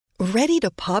Ready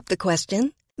to pop the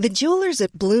question? The jewelers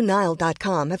at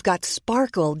BlueNile.com have got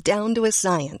sparkle down to a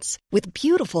science with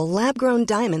beautiful lab-grown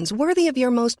diamonds worthy of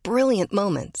your most brilliant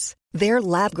moments. Their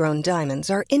lab-grown diamonds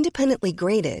are independently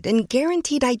graded and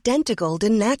guaranteed identical to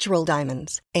natural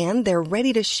diamonds, and they're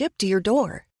ready to ship to your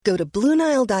door. Go to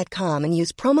BlueNile.com and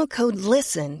use promo code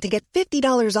LISTEN to get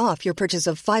 $50 off your purchase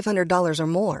of $500 or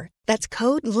more. That's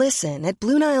code LISTEN at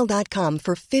BlueNile.com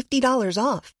for $50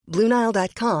 off.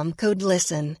 BlueNile.com, code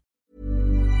LISTEN.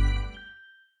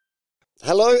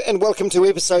 Hello and welcome to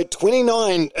episode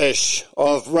 29-ish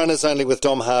of Runners Only with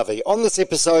Dom Harvey. On this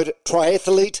episode,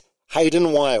 triathlete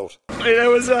Hayden Wilde. That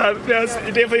was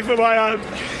definitely for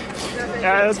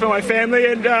my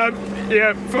family and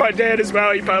for my dad as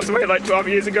well. He passed away like 12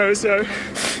 years ago, so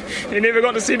he never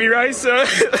got to see me race. So.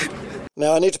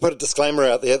 Now, I need to put a disclaimer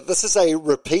out there. This is a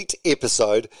repeat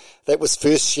episode that was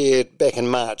first shared back in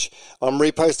March. I'm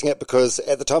reposting it because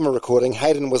at the time of recording,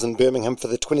 Hayden was in Birmingham for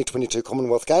the 2022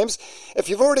 Commonwealth Games. If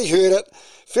you've already heard it,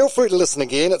 feel free to listen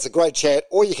again. It's a great chat,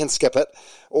 or you can skip it.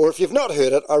 Or if you've not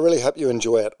heard it, I really hope you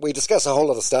enjoy it. We discuss a whole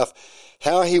lot of stuff.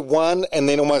 How he won and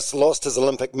then almost lost his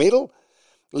Olympic medal,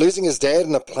 losing his dad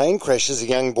in a plane crash as a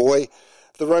young boy,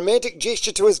 the romantic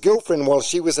gesture to his girlfriend while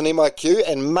she was in MIQ,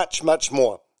 and much, much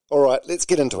more. All right, let's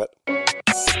get into it.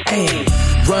 Hey,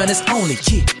 Runners Only,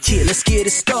 yeah, let's get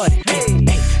it started. Hey,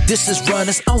 this is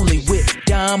Runners Only with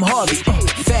Dom Harvey.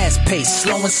 Fast paced,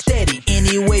 slow and steady,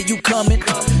 anywhere you coming.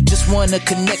 Just wanna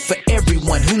connect for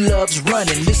everyone who loves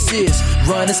running. This is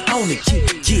Runners Only,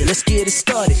 yeah, let's get it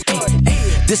started.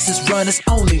 Hey, this is Runners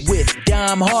Only with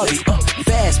Dom Harvey.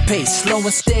 Fast paced, slow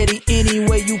and steady,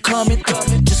 anywhere you coming.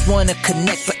 Just wanna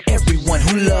connect for everyone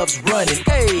who loves running.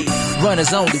 Hey,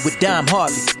 Runners Only with Dom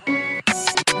Harvey.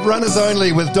 Runners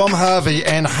Only with Dom Harvey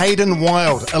and Hayden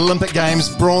Wilde, Olympic Games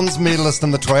bronze medalist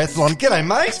in the triathlon. G'day,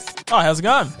 mate. Oh, how's it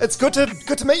going? It's good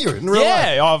to meet you in real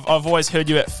life. Yeah, I've always heard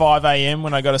you at 5 a.m.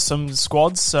 when I go to swim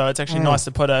squads, so it's actually nice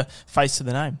to put a face to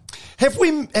the name. Have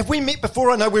we met before?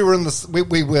 I know we were in this.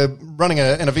 We were running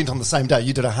an event on the same day.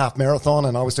 You did a half marathon,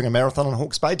 and I was doing a marathon in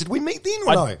Hawke's Bay. Did we meet then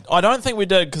or no? I don't think we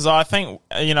did, because I think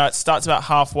it starts about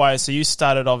halfway. So you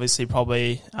started obviously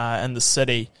probably in the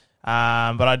city.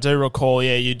 But I do recall,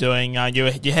 you doing, you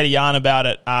had a yarn about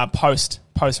it post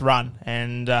run,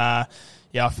 and I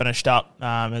finished up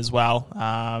as well.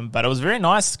 But it was very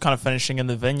nice, kind of finishing in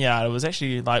the vineyard. It was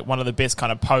actually like one of the best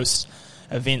kind of post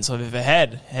events I've ever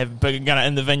had.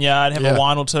 In the vineyard, have a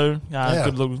wine or two.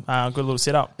 Good little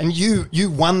setup. And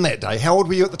you won that day. How old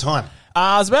were you at the time?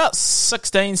 I was about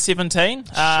 16, 17.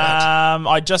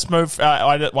 I just moved.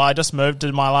 I just moved.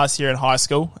 Did my last year in high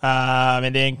school,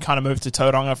 and then kind of moved to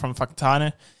Tauranga from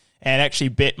Whakatane, and actually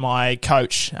bet my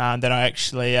coach that I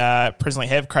actually presently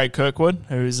have, Craig Kirkwood,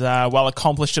 who's well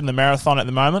accomplished in the marathon at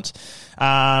the moment.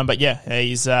 But yeah,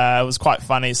 it was quite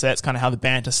funny. So that's kind of how the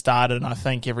banter started. And I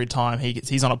think every time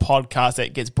he's on a podcast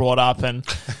that gets brought up, and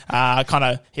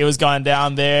he was going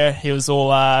down there. He was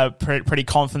all pretty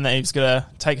confident that he was going to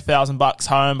take $1,000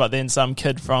 home, but then some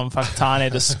kid from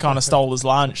Whakatane just kind of stole his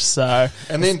lunch. So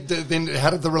and then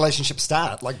how did the relationship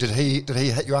start? Like, did he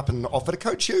hit you up and offer to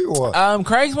coach you, or?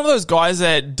 Craig's one of those guys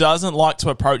that doesn't like to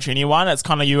approach anyone. It's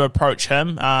kind of you approach him.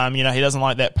 He doesn't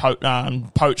like that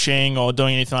poaching or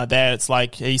doing anything like that. It's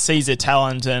like he sees their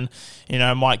talent and,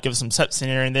 might give some tips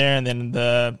here and there, and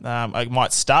then I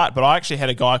might start. But I actually had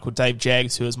a guy called Dave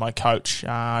Jaggs who was my coach.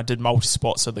 I did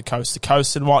multi-sports, so the coast to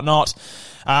coast and whatnot.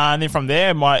 And then from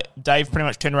there, Dave pretty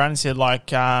much turned around and said,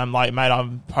 mate,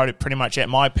 I'm pretty much at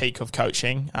my peak of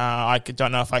coaching. I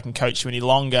don't know if I can coach you any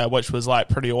longer, which was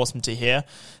pretty awesome to hear.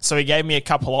 So he gave me a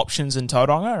couple options in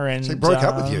Tauranga, and so he broke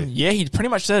up with you. Yeah, he pretty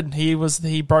much did.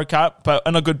 He broke up, but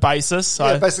on a good basis. So.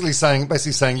 Yeah, basically saying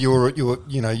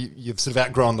you've sort of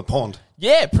outgrown the pond.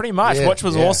 Yeah, pretty much, which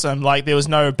was awesome. There was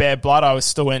no bad blood. I was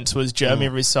still into his gym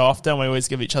every so often. We always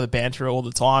give each other banter all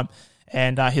the time.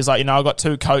 And he's like, I've got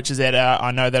two coaches that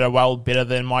I know that are well better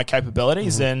than my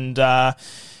capabilities. And, I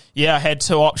had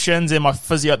two options. And my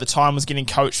physio at the time was getting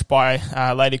coached by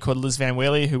a lady called Liz Van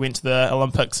Weerle, who went to the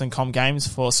Olympics and Com Games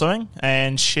for swimming.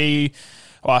 And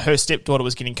her stepdaughter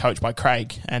was getting coached by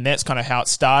Craig. And that's kind of how it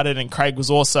started. And Craig was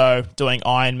also doing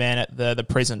Ironman at the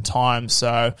present time.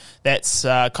 So that's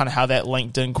kind of how that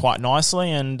linked in quite nicely.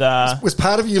 And was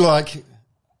part of you like,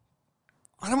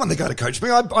 I don't want the guy to coach me.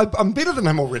 I'm better than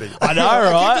him already. I know,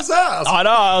 right? I kicked his ass. I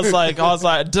know. I was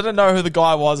like, didn't know who the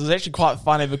guy was. It was actually quite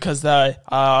funny because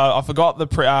I forgot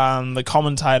the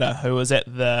commentator who was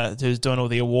who's doing all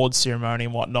the awards ceremony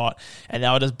and whatnot, and they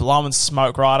were just blowing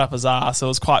smoke right up his ass. It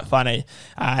was quite funny.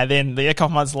 And then a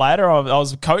couple months later, I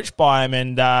was coached by him,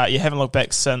 and you haven't looked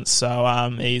back since.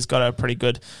 So he's got a pretty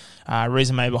good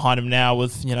resume behind him now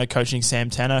with, coaching Sam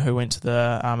Tanner, who went to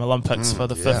the Olympics for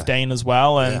the 15 as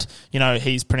well. And,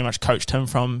 he's pretty much coached him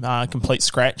from complete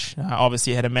scratch.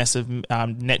 Obviously, he had a massive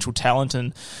natural talent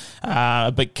and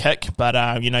a big kick, but,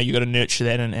 you got to nurture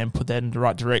that and put that in the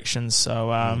right direction.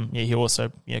 So, he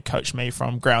also coached me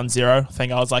from ground zero. I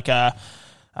think I was like a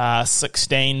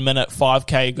 16-minute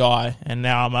 5K guy, and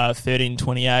now I'm a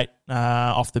 13:28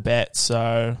 off the bat.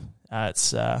 So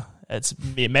it's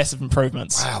massive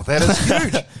improvements. Wow, that is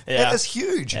huge. Yeah. That is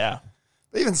huge. Yeah.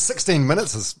 Even 16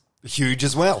 minutes is huge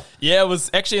as well. Yeah, it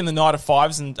was actually in the night of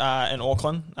fives in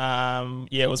Auckland.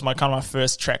 It was my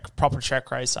first proper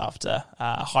track race after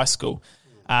high school.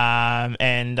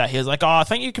 And he was like, I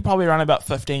think you could probably run about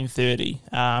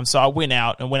 15:30. So I went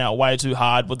out way too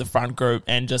hard with the front group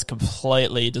and just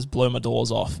completely blew my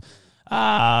doors off.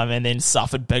 And then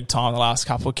suffered big time the last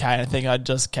couple of K. I think I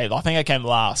came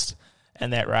last in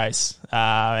that race.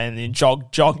 And then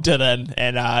jogged it in,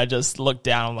 and I just looked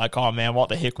down. I'm like, oh man, what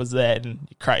the heck was that? And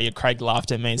Craig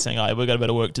laughed at me saying, oh, we've got a bit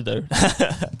of work to do.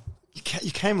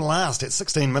 You came last at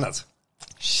 16 minutes.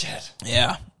 Shit.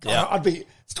 Yeah.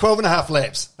 It's 12 and a half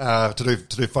laps to do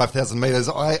 5,000 metres.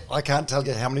 I can't tell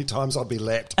you how many times I'd be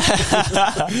lapped.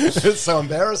 It's so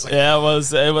embarrassing. Yeah,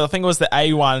 I think it was the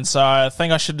A1, so I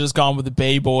think I should have just gone with the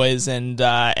B boys and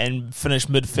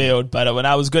finished midfield. But it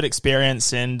was a good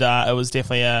experience, and it was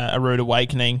definitely a rude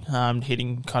awakening,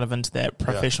 heading kind of into that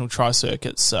professional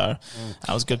tri-circuit. So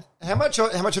that was good. How much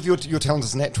of your talent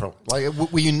is natural? Like,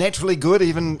 were you naturally good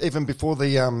even before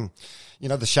the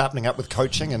the sharpening up with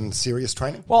coaching and serious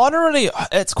training? Well,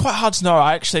 it's quite hard to know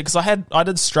actually, because I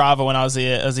did Strava when I was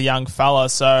as a young fella.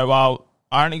 So,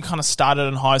 I only kind of started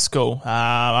in high school.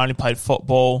 I only played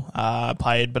football,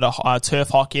 played a bit of turf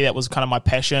hockey. That was kind of my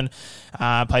passion.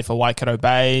 Played for Waikato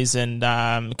Bays and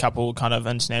a couple kind of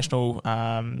international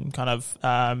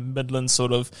Midland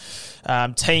sort of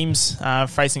teams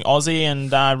facing Aussie,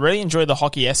 and really enjoyed the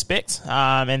hockey aspect.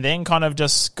 And then kind of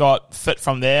just got fit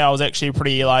from there. I was actually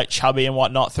pretty chubby and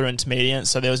whatnot through intermediate,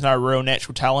 so there was no real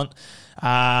natural talent.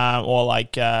 Or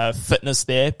fitness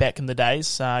there back in the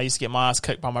days. I used to get my ass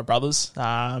kicked by my brothers.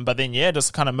 But then,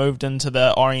 just kind of moved into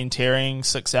the orienteering,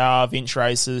 6-hour bench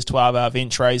races, 12-hour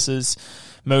bench races,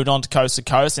 moved on to coast,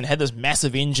 and had this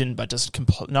massive engine, but just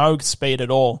no speed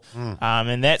at all.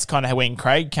 And that's kind of when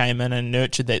Craig came in and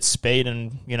nurtured that speed.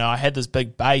 And, I had this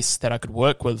big base that I could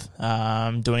work with,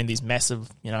 doing these massive,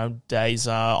 days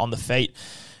on the feet.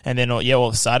 And then, all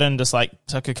of a sudden, just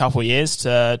took a couple of years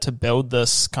to build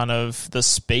this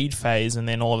speed phase. And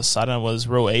then all of a sudden it was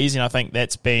real easy. And I think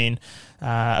that's been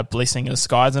a blessing in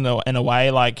disguise in a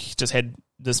way, just had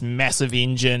this massive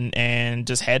engine and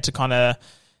just had to kind of,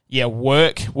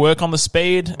 work on the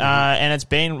speed. And it's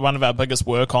been one of our biggest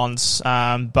work-ons.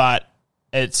 But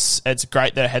it's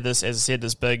great that I had this, as I said,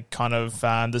 this big kind of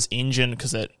this engine,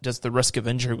 because the risk of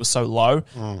injury was so low,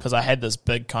 because I had this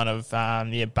big kind of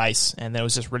base, and that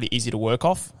was just really easy to work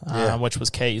off, which was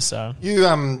key. So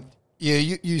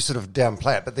you sort of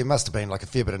downplay it, but there must have been a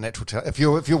fair bit of natural talent. If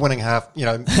you're winning half,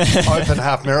 open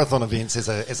half marathon events as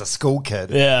a school kid.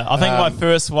 Yeah, I think my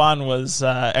first one was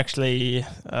it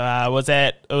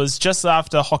was just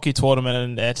after hockey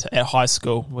tournament at high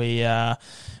school.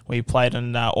 We played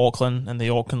in Auckland, in the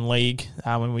Auckland League,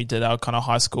 when we did our kind of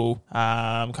high school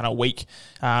kind of week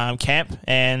camp.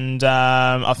 And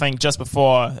I think just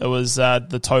before, it was the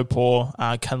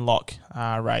Taupō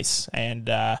Kinloch race. And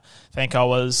I think I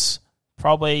was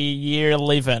probably year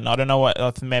 11. I don't know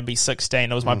what, maybe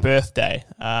 16. It was my birthday.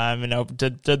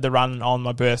 Did the run on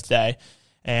my birthday.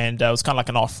 And it was kind of like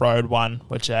an off-road one,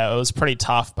 which it was pretty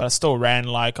tough, but I still ran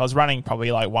I was running probably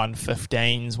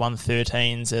 115s,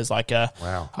 113s as a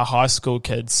high school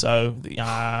kid. So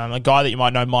a guy that you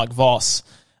might know, Mike Voss,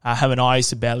 him and I used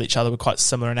to battle each other. We're quite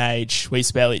similar in age. We used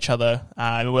to battle each other.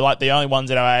 We're the only ones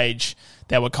at our age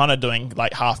that were kind of doing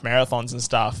half marathons and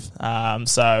stuff.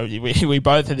 So we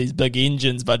both had these big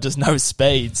engines, but just no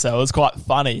speed. So it was quite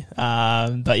funny.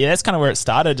 But that's kind of where it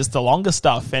started, just the longer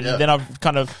stuff. And then I've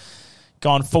kind of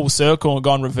gone full circle and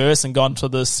gone reverse and gone to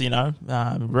this,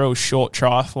 real short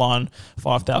triathlon,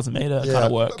 5,000 metre kind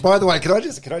of work. By the way, can I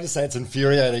just say it's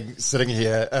infuriating sitting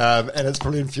here, and it's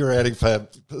probably infuriating for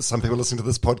some people listening to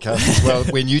this podcast as well,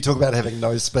 when you talk about having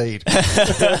no speed. I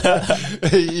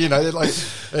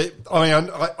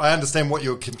understand what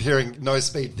you're comparing no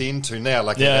speed then to now.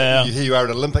 Here you are at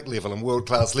Olympic level and world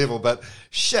class level, but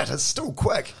shit, it's still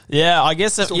quick. Yeah, I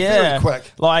guess it's still very quick.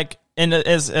 And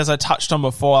as I touched on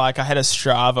before, I had a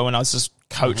Strava when I was just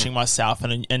coaching myself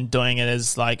and doing it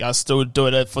as like, I still do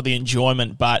it for the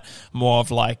enjoyment, but more of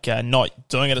like not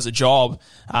doing it as a job,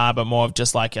 but more of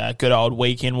just like a good old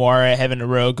weekend warrior, having a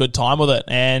real good time with it.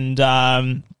 And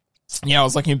I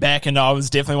was looking back, and I was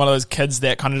definitely one of those kids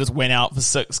that kind of just went out for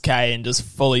 6K and just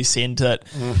fully sent it.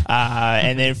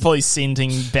 And then fully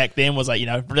sending back then was like,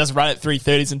 just run at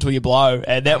 330s until you blow.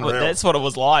 And that's what it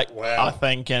was like, wow. I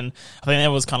think. And I think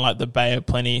that was kind of like the Bay of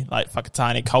Plenty, like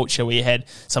Whakatane culture. We had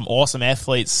some awesome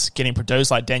athletes getting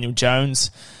produced, like Daniel Jones,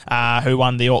 who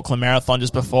won the Auckland Marathon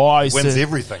just before. Wins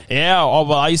everything. Yeah,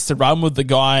 I used to run with the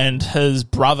guy, and his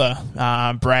brother,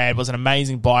 Brad, was an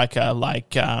amazing biker.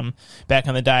 Like, back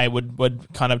in the day,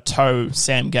 would kind of tow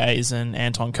Sam Gaze and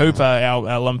Anton Cooper, our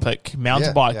Olympic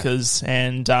mountain bikers.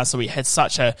 And so we had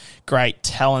such a great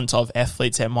talent of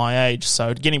athletes at my age.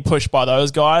 So getting pushed by those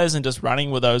guys and just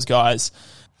running with those guys.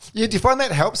 Yeah, do you find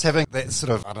that helps, having that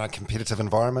sort of, competitive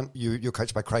environment? You're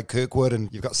coached by Craig Kirkwood, and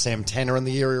you've got Sam Tanner in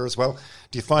the area as well.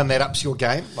 Do you find that ups your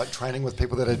game, like training with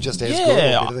people that are just as good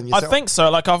or better than yourself? I think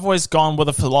so. Like, I've always gone with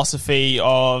a philosophy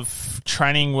of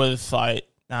training with like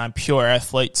pure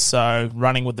athletes, so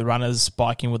running with the runners,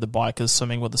 biking with the bikers,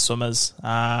 swimming with the swimmers,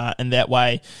 in that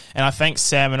way. And I think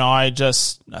Sam and I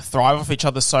just thrive off each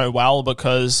other so well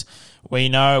because we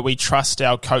trust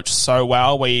our coach so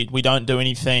well. We don't do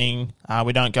anything.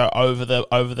 We don't go over the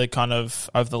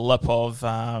lip of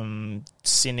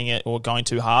sending it or going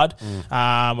too hard.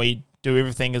 We do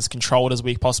everything as controlled as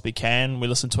we possibly can. We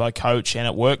listen to our coach, and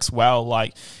it works well.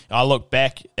 Like, I look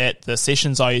back at the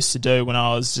sessions I used to do when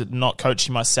I was not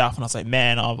coaching myself, and I was like,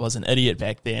 man, I was an idiot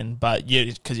back then. But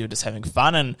because you're just having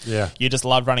fun and you just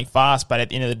love running fast. But at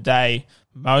the end of the day,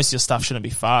 most of your stuff shouldn't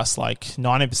be fast. Like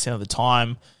 90% of the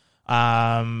time,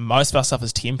 most of our stuff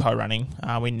is tempo running.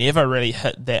 We never really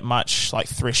hit that much like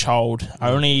threshold,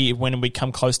 only when we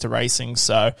come close to racing.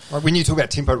 So when you talk about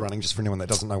tempo running, just for anyone that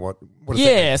doesn't know what does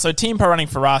that mean? So tempo running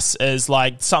for us is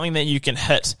like something that you can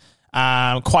hit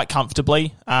quite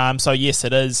comfortably. So yes,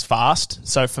 it is fast.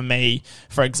 So for me,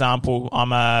 for example,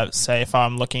 I'm a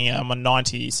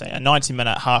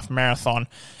 90-minute half marathon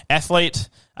athlete.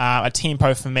 A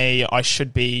tempo for me, I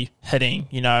should be hitting,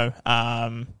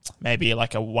 maybe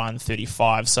like a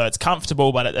 1:35. So it's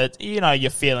comfortable, but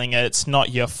you're feeling it. It's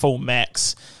not your full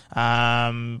max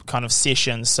kind of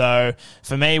session. So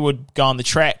for me, would go on the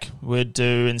track. Would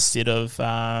do, instead of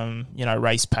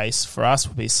race pace for us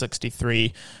would be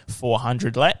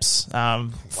 63-400 laps.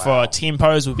 For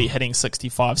tempos, we'll be hitting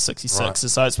 65, 66. Right.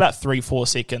 So it's about 3-4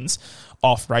 seconds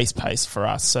off race pace for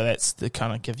us. So that's to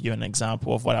kind of give you an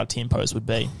example of what our tempos would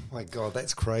be. Oh my God,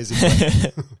 that's crazy.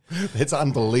 That's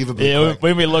unbelievable. Yeah,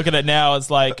 when we look at it now,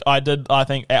 it's like I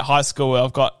think at high school,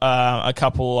 I've got a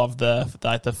couple of the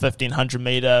 1,500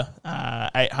 meter,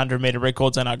 800 meter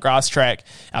records in our grass track.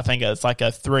 I think it's like a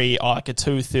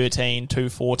 2:13,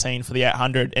 2:14 for the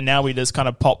 800. And now we just kind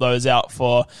of pop those out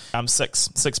for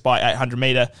 6 by 800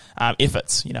 meter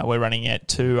efforts. We're running at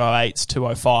 2:08s,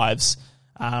 2:05s.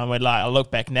 I look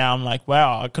back now, I'm like,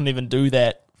 wow, I couldn't even do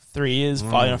that 4 years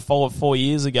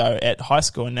ago at high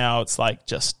school, and now it's like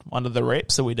just one of the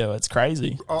reps that we do. It's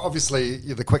crazy. Obviously,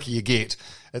 the quicker you get,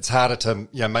 it's harder to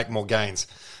make more gains,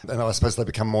 and I suppose they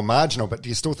become more marginal. But do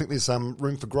you still think there's some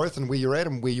room for growth in where you're at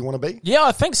and where you want to be? Yeah,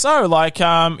 I think so. Like,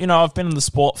 I've been in the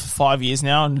sport for 5 years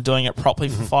now and doing it properly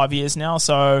for 5 years now.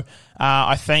 So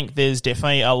I think there's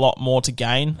definitely a lot more to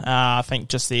gain. I think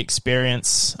just the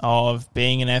experience of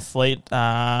being an athlete,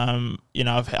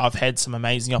 I've had some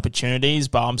amazing opportunities,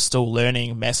 but I'm still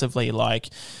learning massively. Like,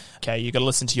 okay, you got to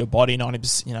listen to your body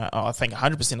 90%, I think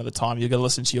 100% of the time you got to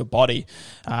listen to your body.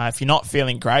 If you're not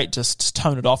feeling great, just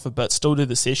tone it off a bit, still do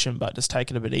the session, but just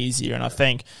take it a bit easier. And I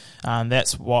think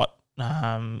that's what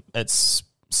it's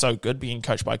so good being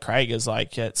coached by Craig is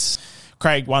like,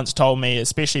 Craig once told me,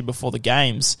 especially before the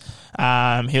games,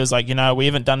 he was like, we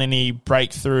haven't done any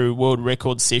breakthrough world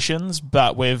record sessions,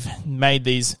 but we've made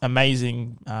these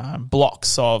amazing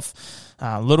blocks of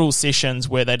little sessions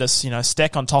where they just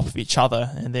stack on top of each other,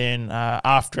 and then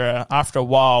after a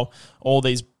while, all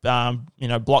these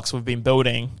blocks we've been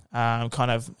building kind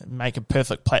of make a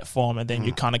perfect platform, and then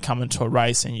you kind of come into a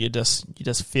race and you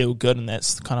just feel good, and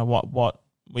that's kind of what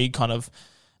we kind of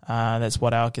that's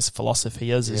what our philosophy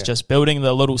is just building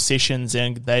the little sessions,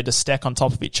 and they just stack on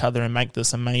top of each other and make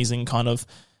this amazing kind of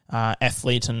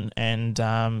athlete and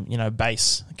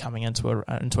base coming into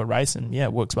a race, and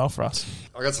it works well for us.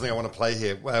 I got something I want to play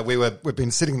here. We've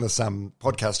been setting this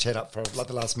podcast chat up for like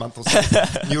the last month or so.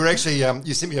 You were actually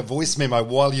you sent me a voice memo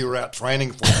while you were out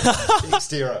training for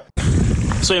Xterra.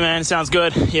 Sweet, man, sounds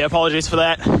good. Yeah, apologies for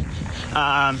that.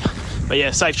 But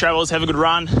yeah, safe travels. Have a good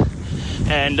run.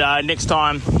 And next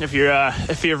time, if you're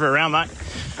ever around, mate,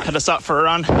 hit us up for a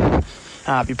run.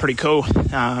 It'd be pretty cool.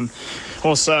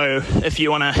 Also, if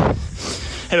you want to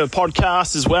have a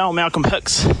podcast as well, Malcolm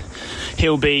Hicks,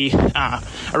 he'll be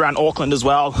around Auckland as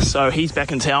well, so he's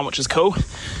back in town, which is cool.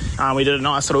 We did a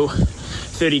nice little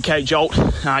 30k jolt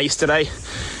yesterday.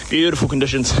 Beautiful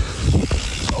conditions.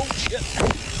 Oh, shit.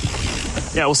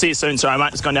 Yeah, we'll see you soon. Sorry,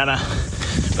 mate, it's gone down a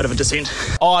bit of a descent.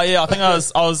 Oh yeah, I think I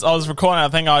was recording. I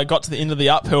think I got to the end of the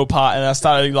uphill part and I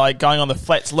started like going on the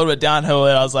flats a little bit downhill,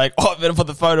 and I was like, oh, I better put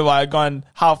the photo away. I'd gone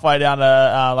halfway down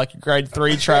a like a grade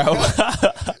 3 trail.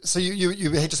 So you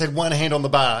just had one hand on the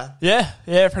bar. Yeah,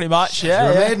 pretty much.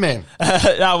 Yeah, You're a madman.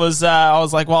 I was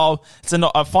like, well,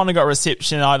 I finally got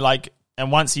reception.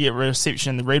 And once you get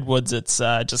reception in the redwoods, it's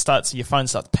just starts, your phone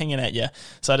starts pinging at you.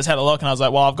 So I just had a look and I was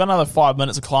like, well, I've got another 5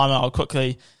 minutes of climbing. I'll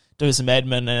quickly do some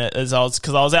admin, because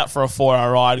I was out for a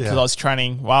 4-hour ride because I was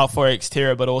training for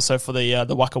Xterra, but also for the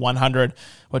Waka 100,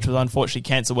 which was unfortunately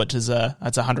cancelled, which is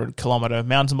it's a 100-kilometre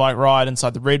mountain bike ride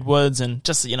inside the redwoods, and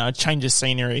just change of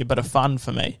scenery, a bit of fun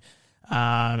for me.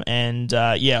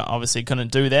 Obviously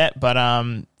couldn't do that, but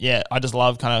I just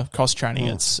love kind of cross training.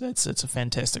 It's a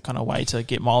fantastic kind of way to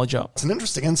get mileage up. It's an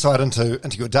interesting insight into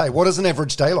your day. What is an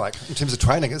average day like in terms of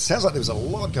training? It sounds like there was a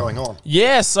lot going on.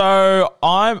 Yeah, so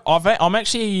I'm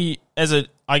actually,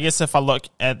 I guess if I look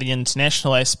at the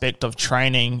international aspect of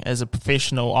training as a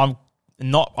professional, I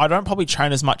don't probably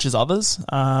train as much as others.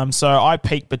 So I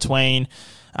peak between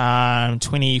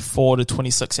 24 to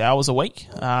 26 hours a week.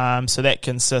 So that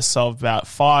consists of about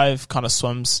 5 kind of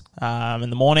swims in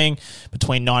the morning,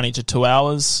 between 90 to 2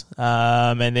 hours.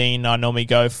 And then I normally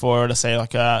go for, let's say,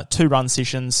 like 2 run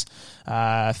sessions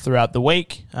throughout the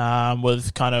week,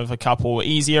 with kind of a couple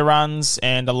easier runs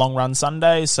and a long run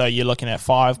Sunday. So you're looking at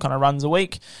 5 kind of runs a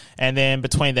week. And then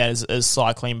between that is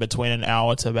cycling between an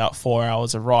hour to about 4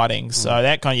 hours of riding. So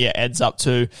that kind of adds up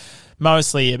to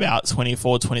mostly about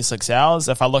 24, 26 hours.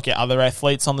 If I look at other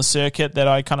athletes on the circuit that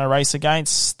I kind of race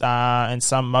against, and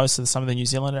most of the New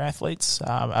Zealander athletes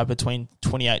are between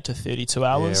 28 to 32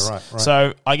 hours. Yeah, right.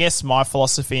 So I guess my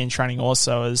philosophy in training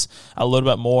also is a little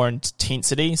bit more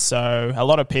intensity. So a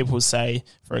lot of people say,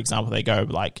 for example, they go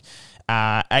like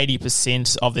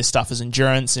 80% of their stuff is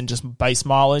endurance and just base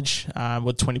mileage,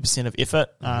 with 20% of effort.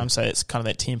 So it's kind of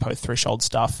that tempo threshold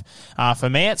stuff. For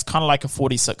me, it's kind of like a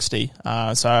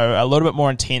 40-60. So a little bit more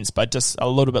intense, but just a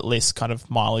little bit less kind of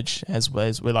mileage, as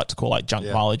we like to call like junk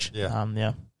mileage.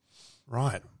 Yeah.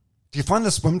 Right. Do you find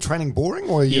the swim training boring,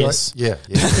 or are you yes.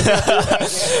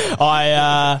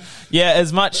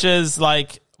 As much as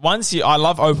like, I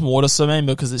love open water swimming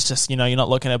because it's just, you're not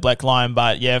looking at black line.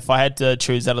 But yeah, if I had to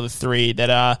choose out of the 3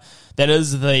 that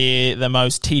is the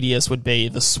most tedious, would be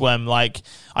the swim. Like,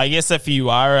 I guess if you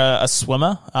are a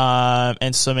swimmer,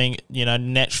 and swimming,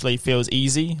 naturally feels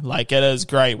easy. Like, it is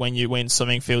great when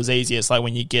swimming feels easy. It's like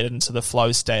when you get into the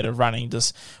flow state of running.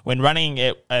 Just when running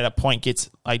at a point gets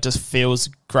like, just feels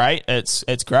great.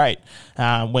 It's great.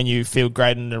 When you feel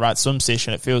great in the right swim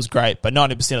session, it feels great. But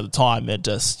 90% of the time, you're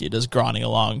just grinding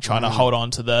along, trying to hold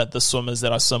on to the swimmers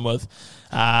that I swim with.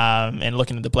 And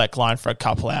looking at the black line for a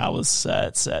couple hours,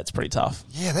 it's pretty tough.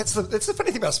 Yeah, that's the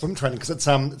funny thing about swim training, because it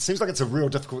seems like it's a real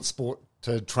difficult sport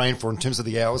to train for in terms of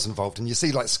the hours involved. And you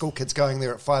see like school kids going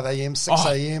there at 5 a.m, 6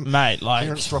 a.m, mate, like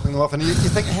parents dropping them off, and you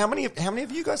think how many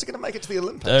of you guys are going to make it to the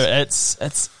Olympics? I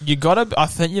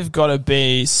think you've got to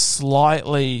be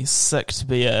slightly sick to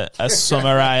be a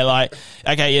swimmer. Like,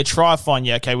 okay, yeah, triathlon,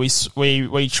 yeah, okay,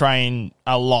 we train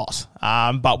a lot,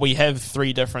 but we have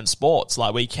 3 different sports.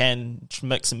 Like, we can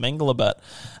mix and mingle a bit.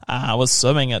 With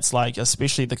swimming, it's like,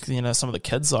 especially some of the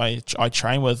kids I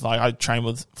train with, like I train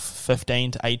with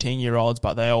 15 to 18-year-olds,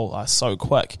 but they all are so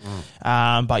quick.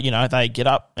 But they get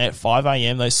up at 5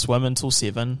 a.m, they swim until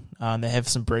 7, they have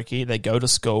some brekkie, they go to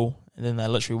school, and then they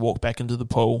literally walk back into the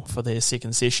pool for their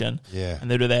second session. Yeah.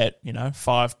 And they do that,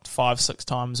 5-6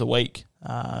 times a week.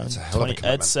 It's a hell of a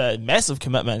commitment. It's a massive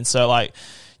commitment. So like,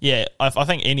 yeah, I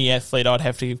think any athlete, I'd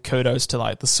have to give kudos to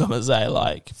like the swimmers.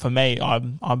 Like, for me,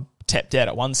 I'm tapped out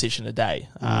at 1 session a day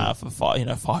for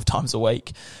 5 times a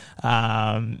week.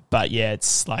 But yeah,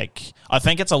 it's like, I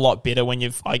think it's a lot better when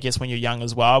you're young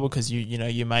as well, because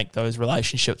you make those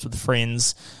relationships with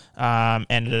friends. And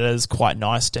it is quite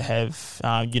nice to have,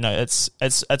 it's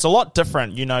a lot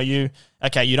different. You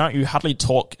hardly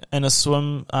talk in a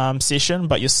swim session,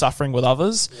 but you're suffering with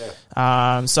others.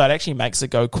 Yeah. So it actually makes it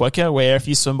go quicker, where if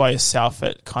you swim by yourself,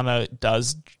 it kind of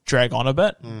does drag on a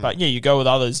bit. But yeah, you go with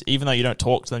others, even though you don't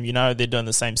talk to them, they're doing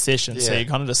the same session. Yeah. So you're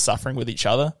kind of just suffering with each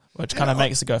other, which kind of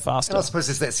makes it go faster. And I suppose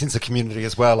there's that sense of community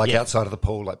as well, like outside of the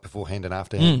pool, like beforehand and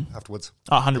afterwards.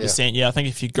 100%. Yeah, I think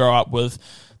if you grow up with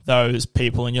those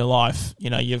people in your life,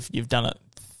 you've done it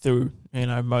through,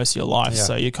 most of your life. Yeah.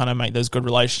 So you kind of make those good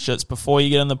relationships before you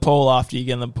get in the pool. After you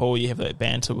get in the pool, you have that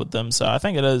banter with them. So I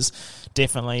think it is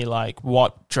definitely like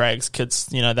what drags kids,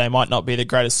 they might not be the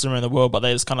greatest swimmer in the world, but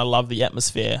they just kind of love the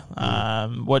atmosphere,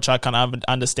 which I kind of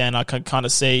understand. I can kind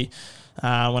of see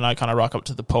when I kind of rock up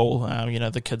to the pool,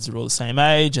 the kids are all the same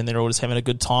age and they're all just having a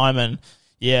good time. And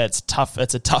yeah, it's tough.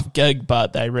 It's a tough gig,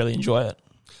 but they really enjoy it.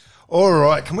 All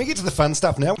right, can we get to the fun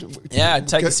stuff now? Yeah,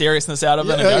 take the seriousness out of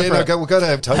it. We'll go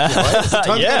to Tokyo. Right? Is it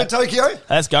time to go to Tokyo?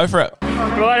 Let's go for it.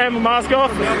 Will I have my mask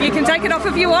off? You can take it off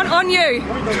if you want. On you.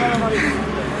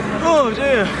 Oh,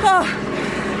 dear. Oh,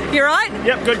 you right?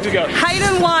 Yep, good to go.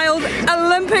 Hayden Wild,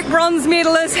 Olympic bronze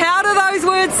medalist. How do those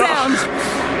words sound?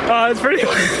 It's pretty...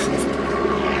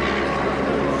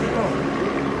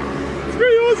 It's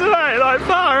pretty awesome, eh? Like,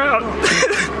 far out.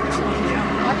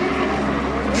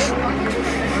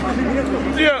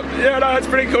 Yeah, no, it's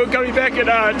pretty cool coming back in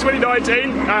 2019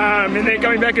 and then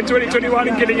coming back in 2021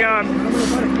 and getting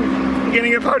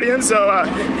a podium. So,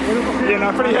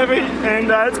 pretty happy.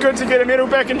 And it's good to get a medal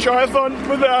back in triathlon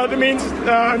with the men's.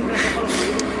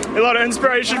 A lot of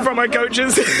inspiration from my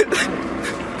coaches.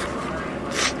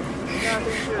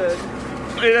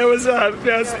 It was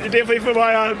definitely for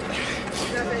my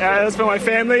that's for my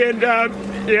family and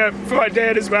for my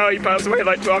dad as well. He passed away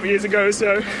like 12 years ago,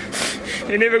 so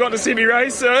he never got to see me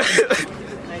race. So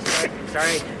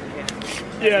Sorry.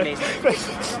 Yeah.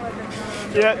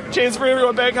 Yeah. Cheers for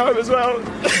everyone back home as well.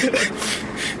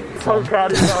 So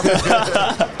proud of yourself.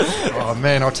 Oh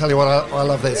man, I'll tell you what, I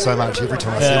love that so much. Every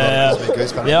time I see it, it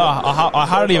gives me goosebumps. Yeah, I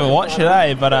hardly even watched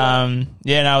it, but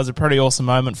it was a pretty awesome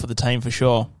moment for the team for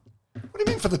sure. What do you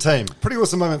mean for the team? Pretty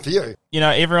awesome moment for you.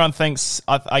 Everyone thinks,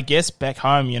 I guess back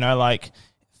home,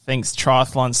 thinks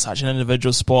triathlon's such an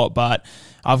individual sport, but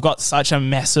I've got such a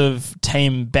massive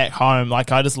team back home.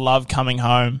 Like, I just love coming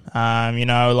home. I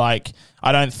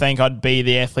don't think I'd be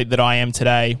the athlete that I am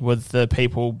today with the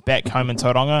people back home in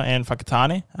Tauranga and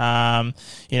Whakatane.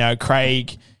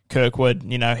 Craig Kirkwood,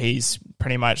 he's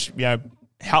pretty much,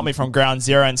 helped me from ground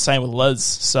zero, and same with Liz.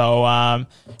 So,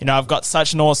 I've got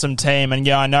such an awesome team, and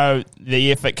I know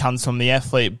the effort comes from the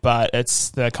athlete, but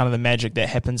it's the kind of the magic that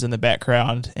happens in the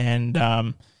background. And,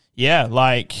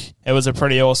 it was a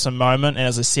pretty awesome moment. And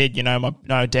as I said,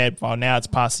 my dad, well, now it's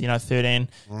past,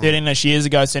 13-ish years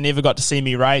ago, so never got to see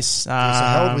me race. So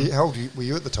how old were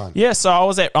you at the time? Yeah, so I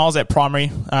was at primary.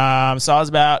 So I was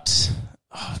about...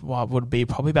 it would be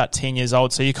probably about 10 years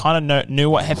old. So you kind of knew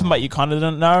what happened, but you kind of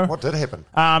didn't know. What did happen?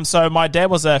 So my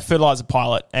dad was a fertilizer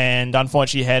pilot, and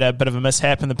unfortunately had a bit of a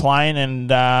mishap in the plane, and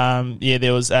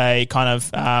there was a kind of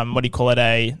an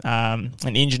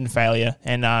engine failure,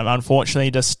 and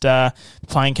unfortunately just the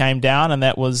plane came down, and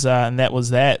that was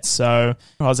that. So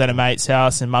I was at a mate's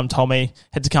house, and Mum told me I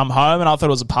had to come home, and I thought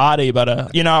it was a party,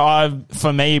 but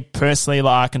for me personally,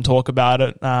 I can talk about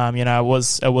it.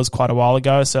 It was quite a while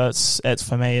ago, so it's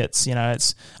for me, it's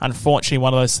unfortunately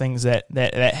one of those things that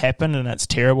happened, and it's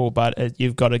terrible, but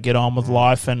you've got to get on with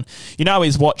life, and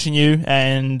he's watching you,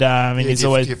 and he's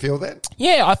always... Do you feel that?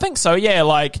 Yeah, I think so, yeah.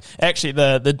 Like, actually,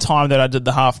 the time that I did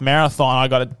the half marathon, I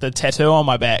got the tattoo on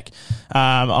my back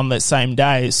on that same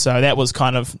day, so that was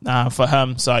kind of for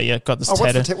him. So, yeah, got this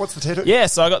tattoo. What's the tattoo? Yeah,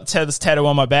 so I got this tattoo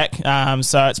on my back,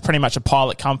 so it's pretty much a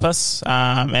pilot compass,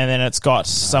 and then it's got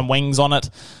some wings on it,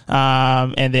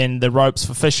 and then the ropes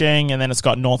for fishing, and then it's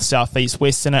got north, south, east,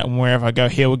 west in it, and wherever I go,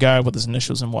 here we go, with his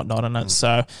initials and whatnot in it.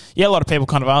 So, yeah, a lot of people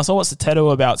kind of ask, what's the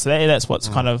tattoo about? So that's what's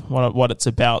kind of what it's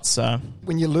about. So,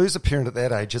 when you lose a parent at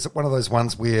that age, is it one of those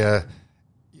ones where,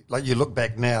 like, you look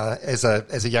back now as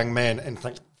a young man and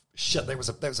think, shit, that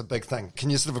was a big thing? Can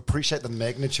you sort of appreciate the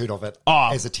magnitude of it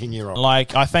as a 10-year-old?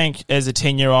 Like, I think as a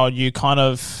 10-year-old, you kind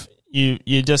of...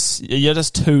 You're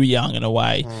just too young in a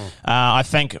way. I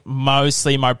think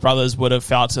mostly my brothers would have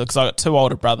felt it, because I got two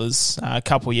older brothers, a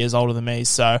couple years older than me.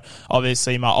 So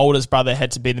obviously my oldest brother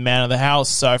had to be the man of the house.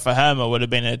 So for him, it would have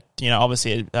been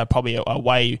probably a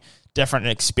way different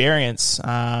experience.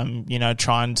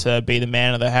 Trying to be the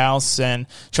man of the house and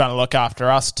trying to look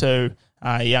after us too.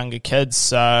 Younger kids,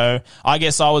 so I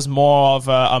guess I was more of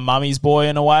a mummy's boy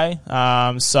in a way.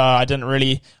 So I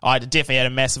definitely had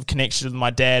a massive connection with my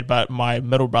dad, but my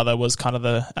middle brother was kind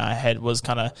of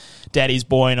daddy's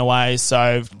boy in a way.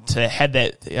 So to had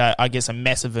that, I guess, a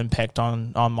massive impact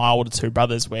on my older two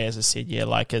brothers. Where, as I said,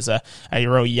 as a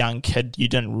real young kid, you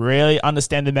didn't really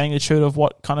understand the magnitude of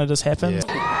what kind of just happened.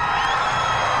 Yeah.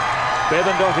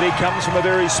 Bevan Doherty comes from a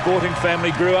very sporting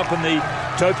family, grew up in the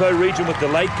Taupo region with the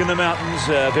lake and the mountains.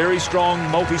 A very strong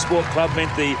multi-sport club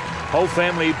meant the whole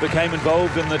family became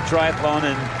involved in the triathlon,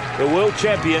 and the world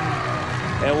champion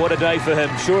And what a day for him.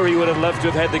 Sure, he would have loved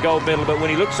to have had the gold medal, but when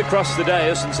he looks across the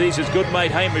dais and sees his good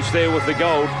mate Hamish there with the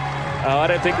gold, I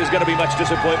don't think there's going to be much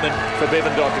disappointment for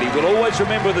Bevan Doherty. We'll always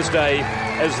remember this day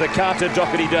as the Carter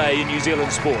Doherty Day in New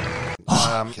Zealand sport.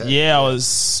 Yeah, I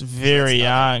was very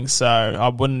young, so I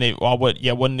wouldn't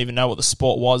even know what the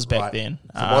sport was back then.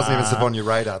 So it wasn't even sort of on your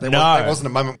radar. There wasn't a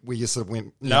moment where you sort of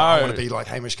went, I want to be like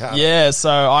Hamish Carter. Yeah, so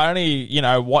I only,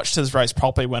 watched his race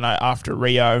properly when after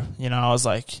Rio,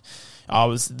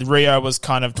 Rio was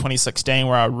kind of 2016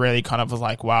 where I really kind of was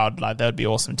like, wow, like that would be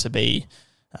awesome to be,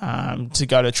 to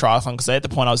go to triathlon, because at the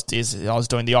point I was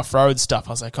doing the off-road stuff.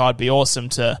 I was like, it'd be awesome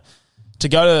to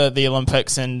go to the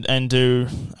Olympics and do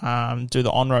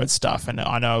the on-road stuff, and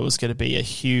I know it was going to be a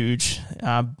huge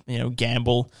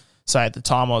gamble. So at the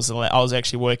time I was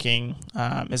actually working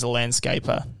as a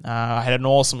landscaper. I had an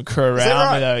awesome crew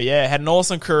around me though. Yeah, had an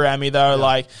awesome crew around me though.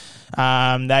 Yeah.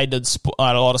 They did a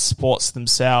lot of sports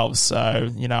themselves. So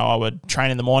I would train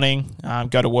in the morning,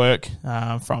 go to work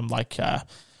from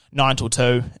 9 till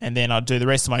 2, and then I'd do the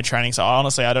rest of my training. So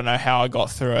honestly, I don't know how I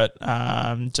got through it.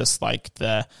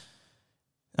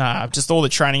 Just all the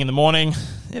training in the morning,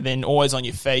 and then always on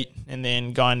your feet, and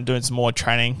then going and doing some more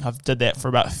training. I've did that for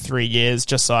about 3 years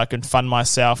just so I could fund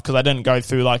myself, because I didn't go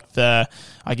through the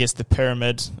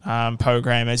pyramid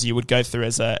program as you would go through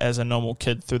as a normal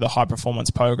kid through the high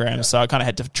performance program. Yeah. So I kind of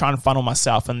had to try and funnel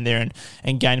myself in there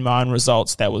and gain my own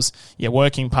results. That was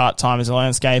working part time as a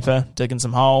landscaper, digging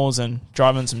some holes and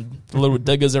driving some little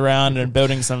diggers around and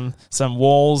building some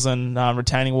walls and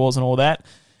retaining walls and all that.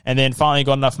 And then finally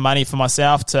got enough money for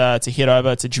myself to head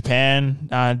over to Japan.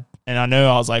 And I knew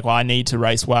I was like, well, I need to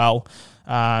race well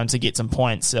to get some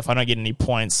points. If I don't get any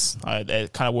points,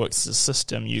 it kind of works as a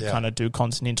system. You kind of do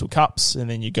Continental Cups, and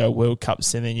then you go World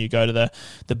Cups, and then you go to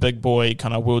the big boy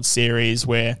kind of World Series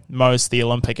where most of the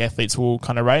Olympic athletes will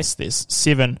kind of race. There's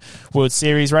 7 World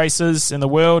Series races in the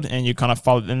world, and you kind of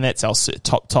follow, and that's our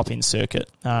top end circuit.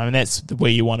 And that's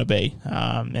where you want to be.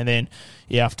 And then,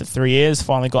 after 3 years,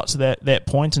 finally got to that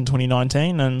point in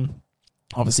 2019, and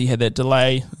obviously had that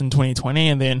delay in 2020,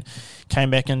 and then came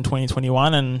back in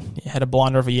 2021 and had a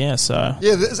blinder of a year. So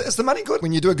is the money good?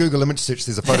 When you do a Google image search,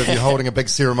 there's a photo of you holding a big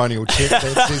ceremonial check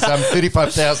that says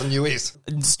 $35,000 US.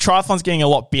 Triathlon's getting a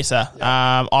lot better.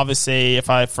 Yeah. Obviously,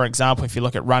 for example, if you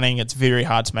look at running, it's very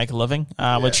hard to make a living.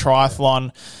 With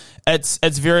triathlon, it's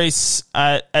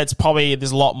probably,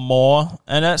 there's a lot more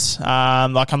in it.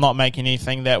 I'm not making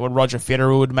anything that would Roger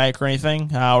Federer would make or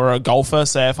anything, or a golfer.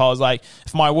 So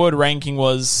if my world ranking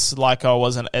was like I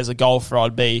wasn't as a golfer,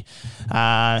 I'd be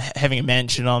having a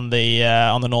mansion on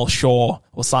the North Shore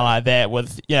or something like that.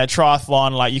 With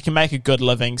triathlon, you can make a good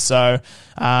living. So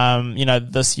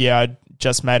this year I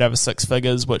just made over 6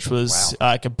 figures, which was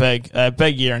a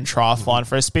big year in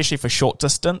triathlon, especially for short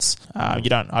distance. I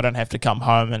don't have to come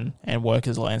home and work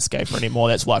as a landscaper anymore.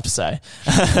 That's what I have to say.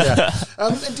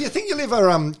 And do you think you'll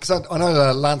ever, because I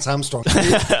know Lance Armstrong,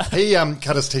 he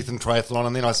cut his teeth in triathlon,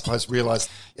 and then I suppose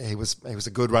realised he was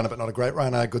a good runner but not a great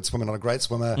runner, a good swimmer not a great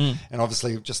swimmer, and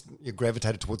obviously just you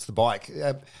gravitated towards the bike.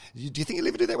 Do you think you'll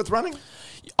ever do that with running?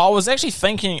 I was actually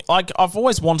thinking, I've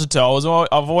always wanted to.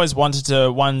 I've always wanted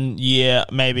to, one year,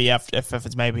 maybe if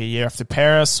it's maybe a year after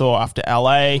Paris or after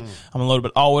LA. I'm a little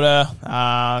bit older,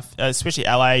 especially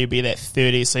LA. You'll be that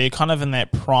 30, so you're kind of in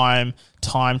that prime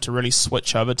time to really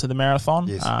switch over to the marathon.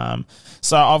 Yes.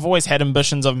 So I've always had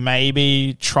ambitions of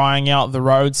maybe trying out the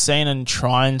road scene and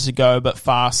trying to go a bit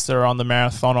faster on the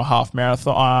marathon or half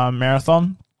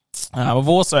marathon. I've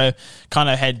also kind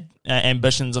of had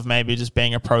ambitions of maybe just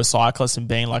being a pro cyclist and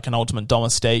being like an ultimate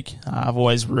domestique. I've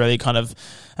always really kind of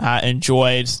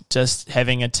enjoyed just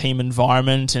having a team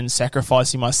environment and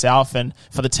sacrificing myself and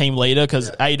for the team leader,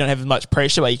 because you don't have as much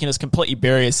pressure, but you can just completely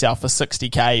bury yourself for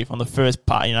 60k on the first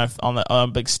part, on a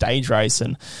big stage race,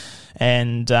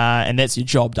 and that's your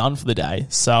job done for the day.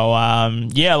 So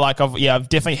I've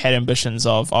definitely had ambitions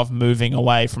of moving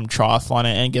away from triathlon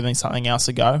and giving something else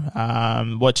a go,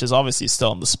 which is obviously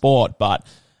still in the sport, but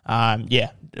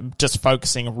just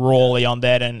focusing rawly on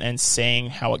that and seeing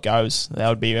how it goes. That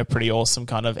would be a pretty awesome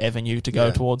kind of avenue to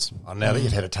go towards. Now that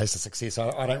you've had a taste of success,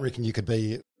 I don't reckon you could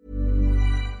be...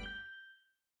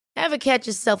 Ever catch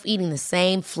yourself eating the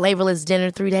same flavorless dinner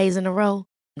 3 days in a row?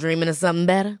 Dreaming of something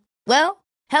better? Well,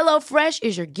 HelloFresh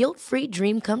is your guilt-free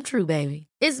dream come true, baby.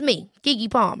 It's me,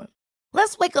 Keke Palmer.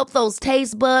 Let's wake up those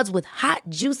taste buds with hot,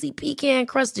 juicy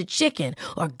pecan-crusted chicken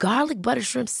or garlic butter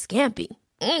shrimp scampi.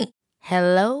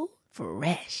 Hello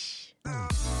Fresh.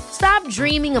 Stop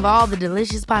dreaming of all the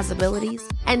delicious possibilities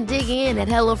and dig in at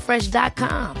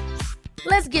HelloFresh.com.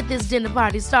 Let's get this dinner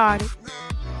party started.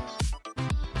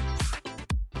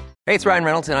 Hey, it's Ryan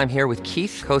Reynolds, and I'm here with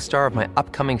Keith, co-star of my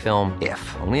upcoming film, If,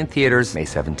 only in theaters May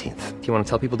 17th. Do you want to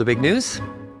tell people the big news?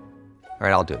 All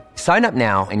right, I'll do it. Sign up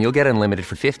now and you'll get unlimited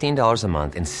for $15 a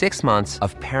month and 6 months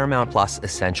of Paramount Plus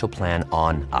Essential Plan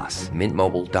on us.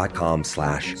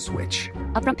 MintMobile.com/switch.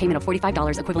 Upfront payment of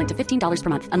 $45 equivalent to $15 per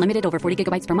month. Unlimited over 40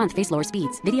 gigabytes per month. Face lower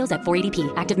speeds. Videos at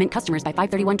 480p. Active Mint customers by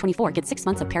 531.24 get 6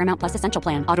 months of Paramount Plus Essential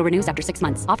Plan. Auto renews after 6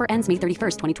 months. Offer ends May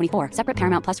 31st, 2024. Separate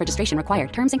Paramount Plus registration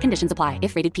required. Terms and conditions apply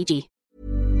if rated PG.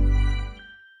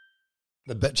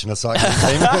 The bitch in a cycling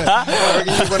team. I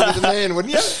reckon you want to be the man,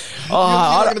 wouldn't you? You're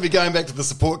not going to be going back to the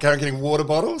support car and getting water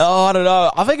bottles. Oh, I don't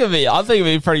know. I think it'd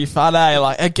be pretty fun, eh?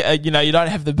 Like, you don't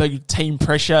have the big team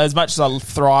pressure. As much as I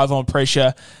thrive on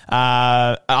pressure,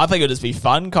 I think it'd just be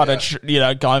fun, kind of,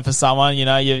 going for someone.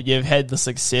 You've had the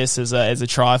success as a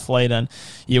triathlete, and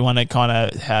you want to kind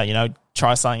of,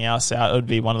 try something else out. It would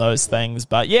be one of those things.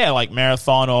 But yeah, like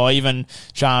marathon or even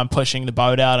pushing the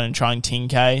boat out and trying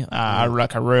 10K,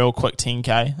 like a real quick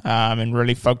 10K, and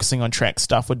really focusing on track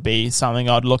stuff would be something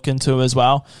I'd look into as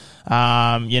well.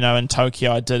 In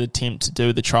Tokyo, I did attempt to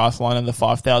do the triathlon in the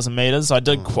 5,000 meters. I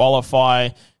did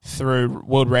qualify through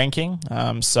world ranking.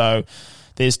 So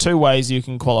there's two ways you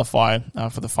can qualify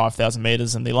for the 5,000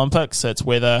 meters in the Olympics. It's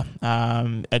whether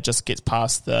it just gets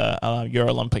past the Euro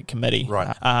Olympic Committee.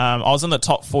 Right. I was in the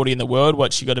top 40 in the world,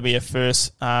 which you got to be a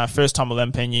first-time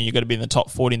Olympian. You got to be in the top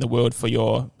 40 in the world for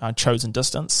your chosen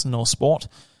distance in all sport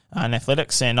and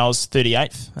athletics. And I was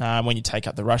 38th when you take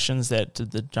up the Russians that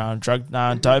did the drug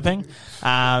doping.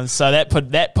 So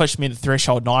that pushed me the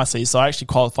threshold nicely. So I actually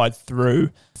qualified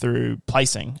through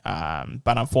placing,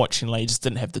 but unfortunately just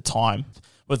didn't have the time.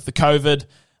 With the COVID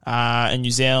in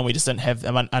New Zealand, we just didn't have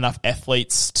enough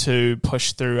athletes to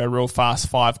push through a real fast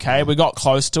 5K. We got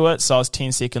close to it, so I was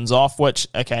 10 seconds off, which,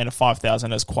 okay, in a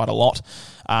 5,000 is quite a lot.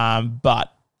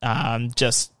 But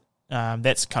that's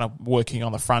kind of working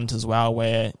on the front as well,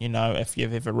 where, if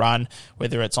you've ever run,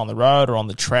 whether it's on the road or on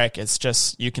the track, it's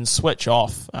just you can switch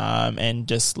off and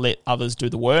just let others do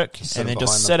the work and then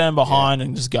just sit in behind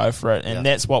and just go for it. And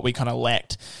that's what we kind of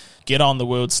lacked. Get on the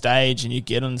world stage and you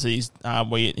get into these,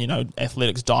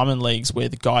 athletics diamond leagues where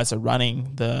the guys are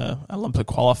running the Olympic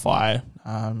qualifier,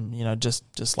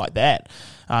 just like that.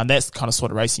 That's the kind of sort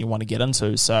of racing you want to get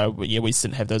into. So, yeah, we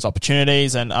didn't have those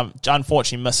opportunities and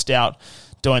unfortunately missed out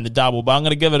doing the double, but I'm going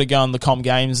to give it a go in the Com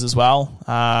Games as well.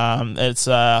 I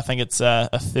think it's a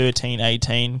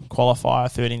 13:18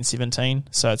 qualifier, 13:17,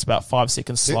 so it's about 5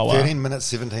 seconds slower. 13 minutes,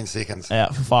 17 seconds. Yeah,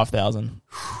 for 5,000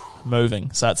 moving.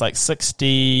 So it's like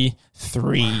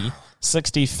 63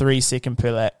 second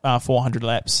per lap, 400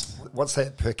 laps. What's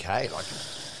that per K?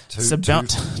 It's about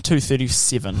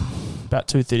 237, about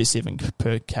 237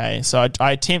 per K. So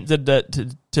I attempted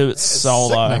to do it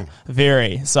solo. Sickening.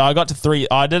 Very. So I got to 3.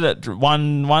 I did it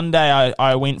one day.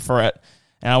 I went for it,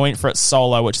 and I went for it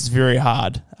solo, which is very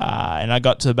hard. And I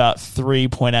got to about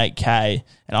 3.8K,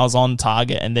 and I was on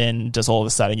target. And then just all of a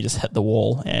sudden, you just hit the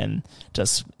wall, and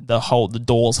just the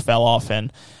doors fell off.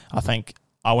 And I think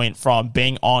I went from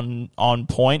being on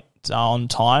point on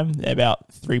time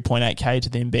about 3.8K to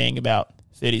then being about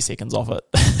 30 seconds off it.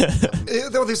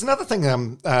 There's another thing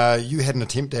you had an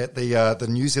attempt at, the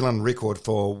New Zealand record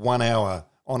for 1 hour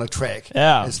on a track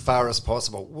as far as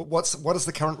possible. What does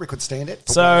the current record stand at?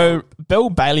 So Bill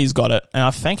Bailey's got it, and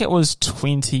I think it was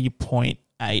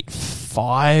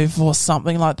 20.85 or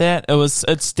something like that.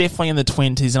 It's definitely in the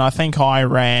 20s, and I think I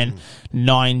ran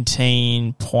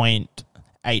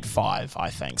 19.85, I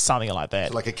think, something like that.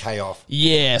 So like a K off.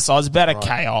 Yeah, so I was about a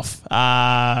K off,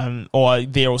 or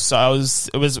there also.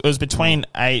 It was between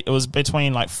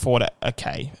like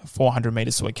 400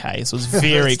 meters to a K. So it was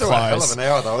very still close. A hell of an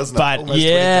hour though, isn't it? But almost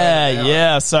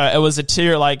yeah. So it was a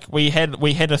tier, like we had a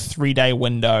 3-day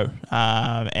window,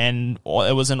 and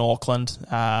it was in Auckland.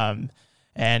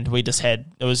 And it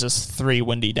was just 3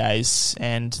 windy days.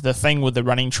 And the thing with the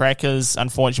running track is,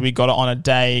 unfortunately, we got it on a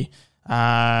day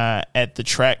at the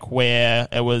track where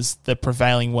it was the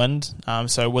prevailing wind.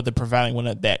 So with the prevailing wind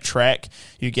at that track,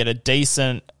 you get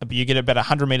about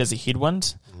 100 meters of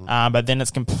headwind, but then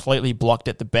it's completely blocked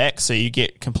at the back, so you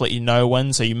get completely no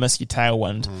wind, so you miss your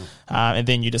tailwind, and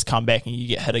then you just come back and you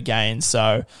get hit again.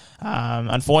 So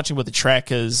unfortunately with the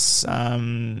track is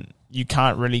you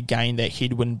can't really gain that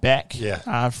headwind back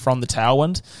from the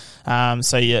tailwind.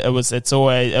 So yeah, it was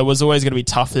always going to be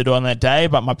tough to do on that day,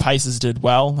 but my paces did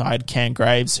well. I had Cam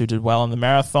Graves who did well in the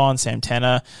marathon, Sam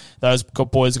Tanner. Those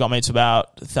boys got me to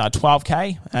about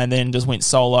 12K, and then just went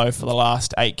solo for the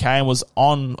last 8K and was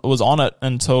on it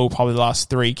until probably the last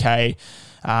 3K.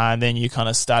 And then you kind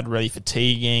of start really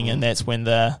fatiguing, and that's when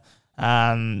the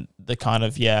the kind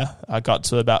of, I got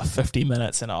to about 50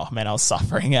 minutes and, oh man, I was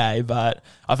suffering, But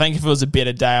I think if it was a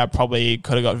better day, I probably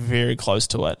could have got very close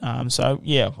to it.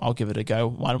 I'll give it a go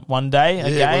one day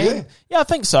again. Yeah, I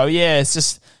think so. Yeah, it's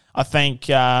just, I think...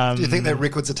 do you think that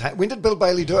record's attained? When did Bill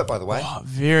Bailey do it, by the way?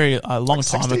 A long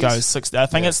time 60s? ago. I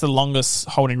think it's the longest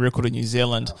holding record in New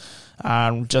Zealand,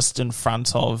 just in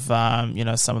front of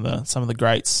some of the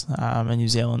greats in New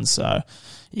Zealand. So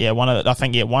I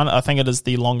think it is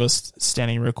the longest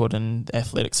standing record in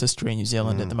athletics history in New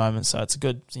Zealand at the moment. So it's a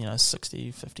good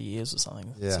 60, 50 years or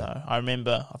something. Yeah. So I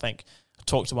remember, I think I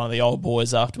talked to one of the old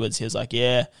boys afterwards. He was like,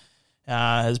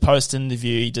 his post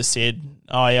interview, he just said,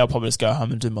 I'll probably just go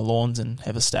home and do my lawns and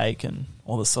have a steak and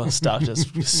all this sort of stuff.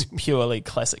 just purely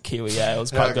classic Kiwi. It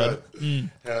was quite good.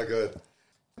 How good.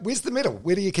 Where's the medal?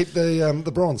 Where do you keep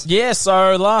the bronze? Yeah,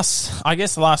 so the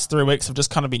last 3 weeks I've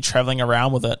just kind of been traveling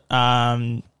around with it.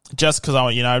 Just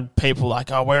because people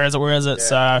like, oh, where is it?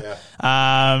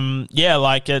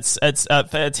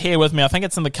 It's here with me. I think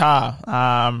it's in the car.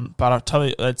 But I'll tell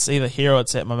you, it's either here or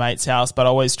it's at my mate's house. But I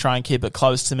always try and keep it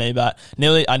close to me. But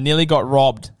I nearly got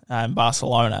robbed in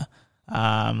Barcelona.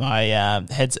 I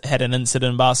had an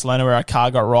incident in Barcelona where a car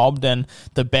got robbed, and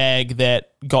the bag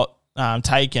that got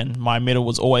taken, my medal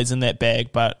was always in that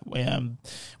bag, but we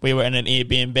were in an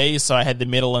Airbnb, so I had the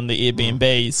medal in the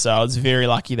Airbnb, so I was very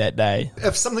lucky that day.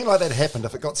 If something like that happened,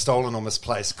 if it got stolen or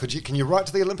misplaced, can you write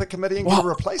to the Olympic Committee and get a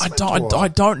replacement? I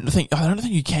don't think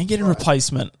you can get a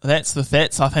replacement. I think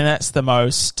that's the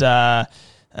most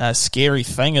scary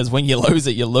thing, is when you lose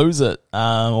it,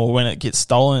 or when it gets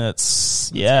stolen, it's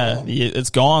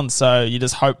gone. So you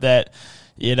just hope that,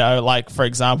 like for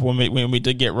example, when we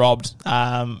did get robbed,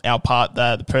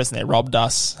 the person that robbed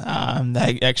us,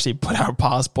 they actually put our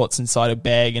passports inside a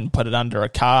bag and put it under a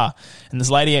car. And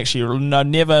this lady actually, I've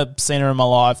never seen her in my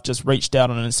life, just reached out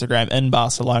on Instagram in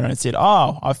Barcelona and said,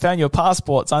 "Oh, I found your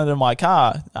passports under my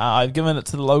car. I've given it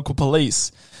to the local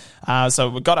police." So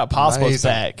we got our passports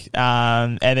back,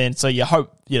 and then so you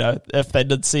hope, if they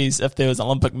did see, if there was an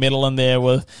Olympic medal in there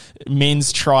with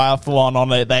men's triathlon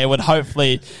on it, they would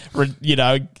hopefully,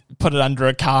 put it under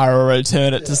a car or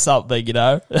return it to something,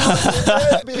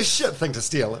 It'd be a shit thing to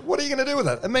steal. What are you going to do with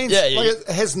it? It means it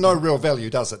has no real value,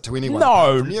 does it, to anyone?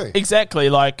 No, from you? Exactly.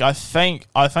 Like I think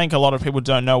a lot of people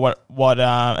don't know what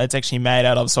it's actually made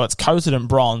out of. So it's coated in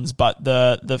bronze, but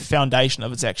the foundation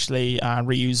of it's actually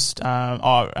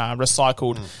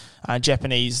recycled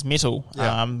Japanese metal,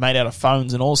 made out of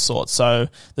phones and all sorts. So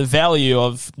the value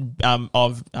of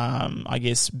I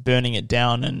guess burning it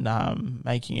down and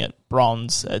making it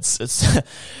bronze,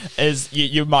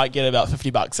 you might get about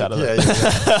 $50 out of it.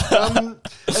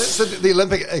 So the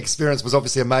Olympic experience was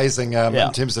obviously amazing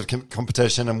in terms of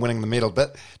competition and winning the medal.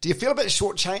 But do you feel a bit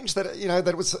shortchanged that that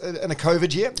it was in a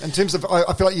COVID year? In terms of,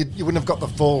 I feel like you wouldn't have got the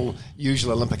full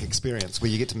usual Olympic experience where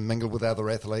you get to mingle with other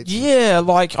athletes. Yeah,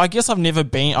 like I guess I've never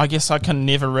been. I guess I can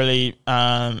never really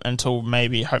until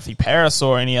maybe hopefully Paris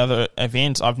or any other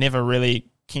event. I've never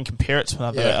really can compare it to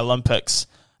another Olympics.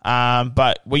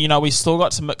 But we still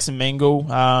got to mix and mingle.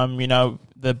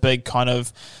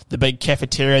 The big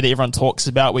cafeteria that everyone talks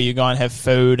about, where you go and have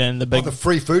food, and the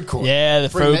free food court. Yeah, the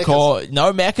free food Maccas. Court.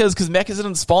 No Maccas, because Maccas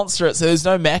didn't sponsor it, so there's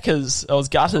no Maccas. I was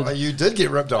gutted. Oh, you did get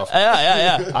ripped off.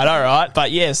 Yeah. I know, right?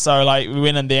 But yeah, so like we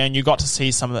went in there and you got to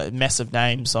see some of the massive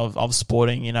names of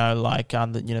sporting.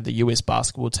 The US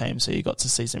basketball team. So you got to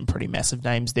see some pretty massive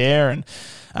names there, and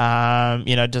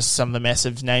just some of the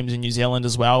massive names in New Zealand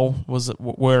as well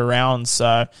were around.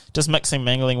 So just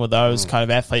mingling with those kind of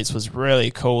athletes was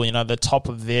really cool. The top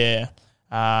of their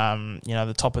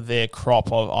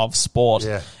crop of sport.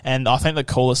 Yeah. And I think the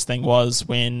coolest thing was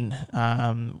when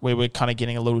we were kind of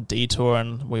getting a little detour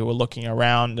and we were looking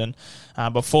around, and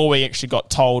before we actually got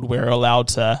told we were allowed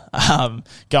to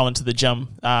go into the gym,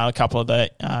 a couple of the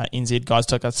NZ guys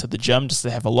took us to the gym just to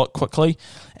have a look quickly,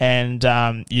 and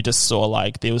you just saw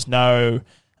like there was no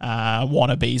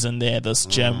wannabes in there. This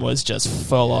gym was just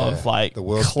full of like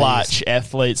clutch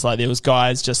athletes. Like there was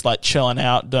guys just like chilling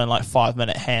out doing like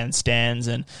 5-minute handstands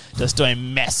and just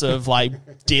doing massive like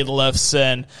deadlifts,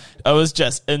 and it was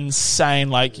just insane.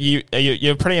 Like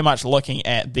you're pretty much looking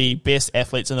at the best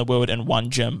athletes in the world in one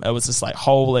gym. It was just like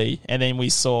holy. And then we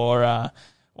saw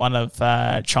one of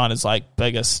China's like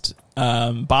biggest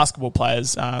basketball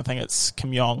players. I think it's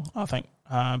Kim Yong.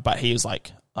 But he was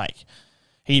like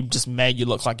he just made you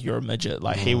look like you're a midget.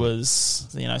 Like he was,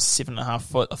 7.5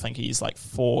 foot. I think he's like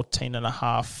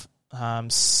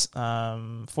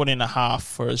 14.5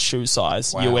 for his shoe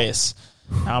size, US.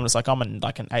 I'm just like, I'm an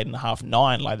 8.5,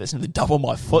 9. Like, that's nearly double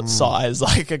my foot size.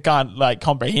 Like, I can't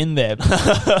comprehend that.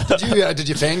 Did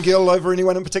you fangirl over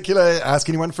anyone in particular? Ask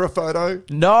anyone for a photo?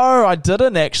 No, I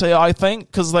didn't actually. I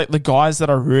think because the guys that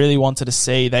I really wanted to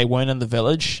see, they weren't in the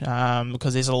village.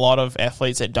 Because there's a lot of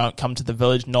athletes that don't come to the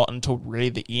village not until really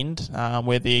the end,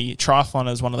 where the triathlon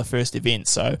is one of the first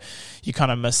events. So you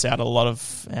kind of miss out a lot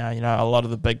of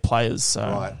the big players.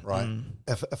 So, right.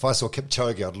 If I saw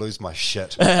Kipchoge, I'd lose my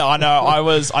shit. I know.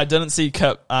 I didn't see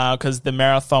Kip because the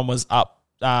marathon was up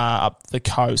the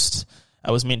coast. It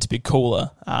was meant to be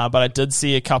cooler, but I did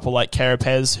see a couple like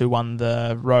Carapaz who won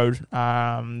the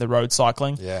road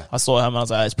cycling. Yeah, I saw him and I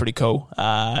was like, that's pretty cool.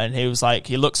 And he was like,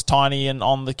 he looks tiny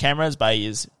on the cameras, but he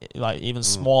is like even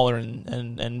smaller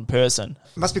in person.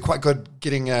 It must be quite good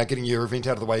getting your event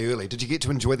out of the way early. Did you get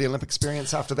to enjoy the Olympic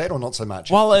experience after that, or not so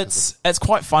much? Well, it's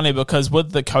quite funny because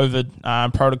with the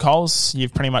COVID protocols,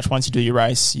 you've pretty much, once you do your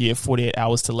race, you have 48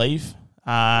 hours to leave.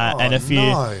 And if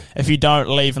you don't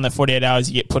leave in the 48 hours,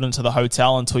 you get put into the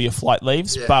hotel until your flight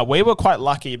leaves. Yeah. But we were quite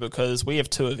lucky because we have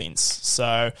 2 events.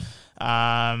 So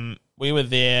we were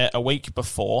there a week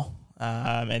before,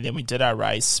 and then we did our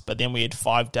race. But then we had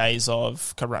 5 days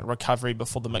of recovery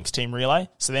before the mixed team relay.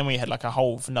 So then we had like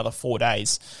another 4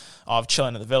 days of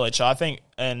chilling in the village. So I think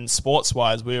in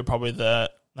sports-wise, we were probably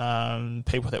the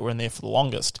people that were in there for the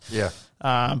longest. Yeah.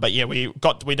 But yeah, we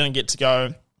didn't get to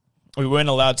go. We weren't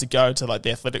allowed to go to like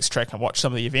the athletics track and watch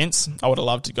some of the events. I would have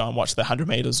loved to go and watch the 100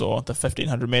 metres or the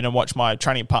 1500 metre and watch my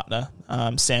training partner,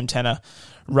 Sam Tanner,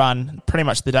 run. Pretty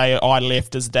much the day I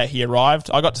left is the day he arrived.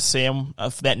 I got to see him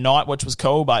for that night, which was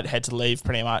cool, but had to leave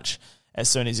pretty much as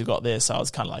soon as he got there. So I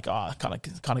was kind of like, kind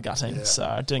of gutting. Yeah. So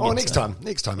I didn't get next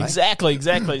time, mate.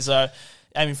 Exactly. So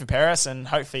aiming for Paris, and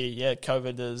hopefully,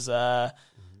 COVID is...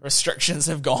 restrictions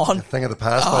have gone. A thing of the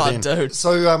past by then. Dude.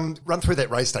 So run through that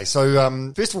race day.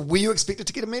 So first of all, were you expected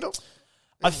to get a medal?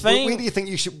 I think... Where do you think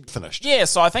you should finish? Yeah,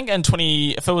 so I think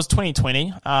if it was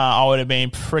 2020, I would have been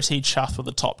pretty chuffed with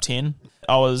the top 10.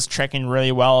 I was tracking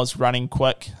really well. I was running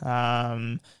quick.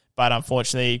 But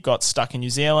unfortunately got stuck in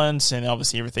New Zealand, and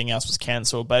obviously everything else was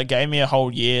cancelled. But it gave me a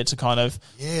whole year to kind of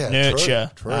nurture.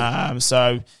 True.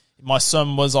 So... my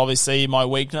swim was obviously my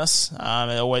weakness. It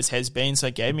always has been. So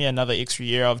it gave me another extra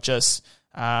year of just,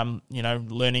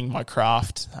 learning my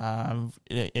craft,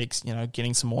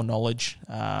 getting some more knowledge,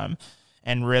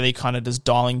 and really kind of just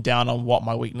dialing down on what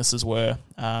my weaknesses were.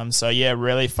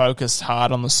 Really focused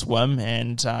hard on the swim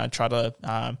and try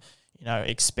to,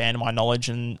 expand my knowledge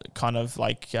and kind of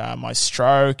like my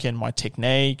stroke and my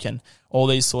technique and all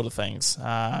these sort of things.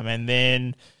 And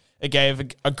then... it gave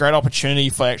a great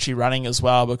opportunity for actually running as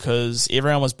well because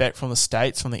everyone was back from the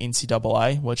States, from the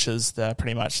NCAA, which is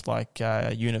pretty much like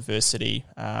university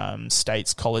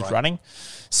states college running.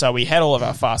 So we had all of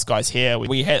our fast guys here.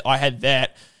 I had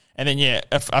that. And then,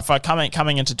 if I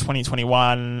coming into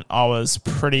 2021,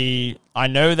 I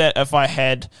know that if I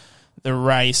had the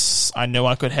race I knew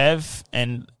I could have,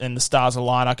 and the stars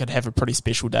align, I could have a pretty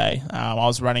special day. I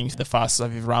was running the fastest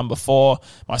I've ever run before.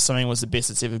 My swimming was the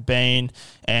best it's ever been,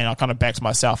 and I kind of backed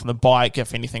myself on the bike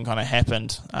if anything kind of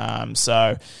happened. It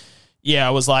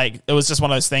was just one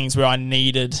of those things where I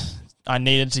needed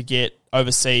to get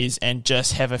overseas and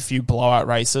just have a few blowout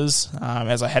races,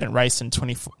 as I hadn't raced in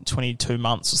 22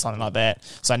 months or something like that.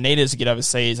 So I needed to get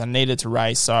overseas. I needed to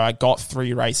race. So I got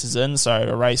 3 races in. So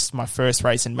I raced my first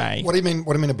race in May. What do you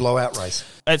mean a blowout race?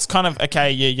 It's kind of,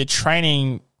 okay, you're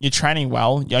training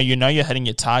well. You know you're hitting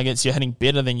your targets. You're hitting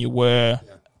better than you were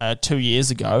 2 years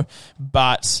ago.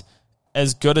 But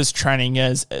as good as training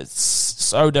is, it's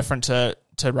so different to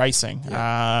racing.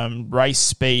 Race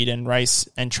speed and race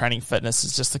and training fitness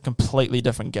is just a completely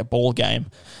different ball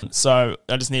game. So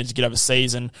I just needed to get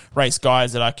overseas and race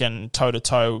guys that I can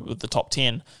toe-to-toe with the top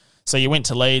 10. So you went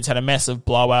to Leeds, had a massive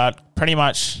blowout. Pretty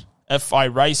much, if I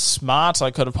raced smart,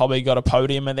 I could have probably got a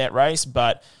podium in that race,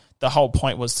 but the whole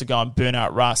point was to go and burn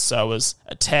out Russ. So it was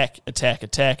attack,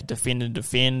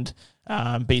 defend,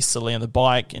 be silly on the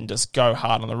bike and just go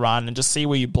hard on the run and just see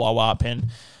where you blow up.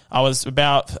 And I was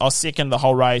second the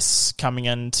whole race coming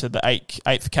into the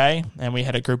 8th K, and we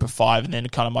had a group of 5, and then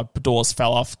kind of my doors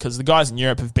fell off because the guys in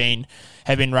Europe have been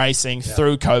racing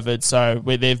through COVID, so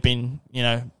where they've been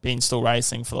still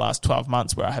racing for the last 12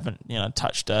 months, where I haven't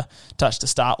touched a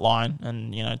start line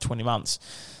in 20 months.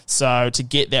 So to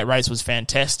get that race was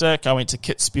fantastic. I went to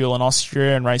Kitzbühel in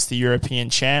Austria and raced the European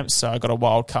champs, so I got a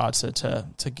wild card to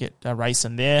get a race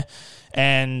in there.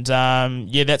 And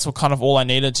that's all I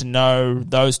needed to know.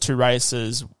 Those 2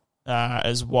 races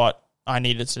is what I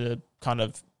needed to kind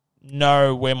of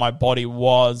know where my body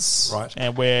was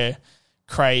and where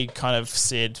Craig kind of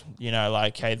said,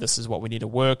 like, hey, this is what we need to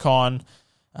work on.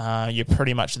 You're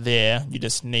pretty much there. You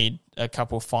just need a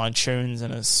couple of fine tunes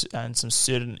and some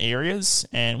certain areas.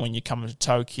 And when you come into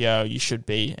Tokyo, you should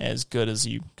be as good as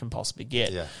you can possibly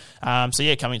get.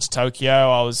 Yeah. Coming to Tokyo,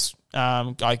 I was,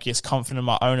 I guess, confident in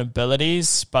my own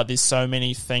abilities, but there's so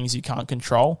many things you can't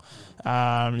control.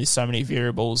 There's so many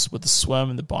variables with the swim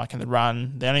and the bike and the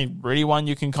run. The only really one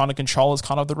you can kind of control is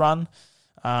kind of the run.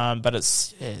 But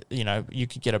it's, you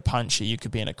could get a puncture, you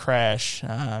could be in a crash,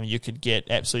 you could get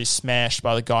absolutely smashed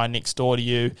by the guy next door to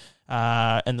you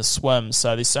in the swim.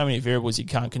 So there's so many variables you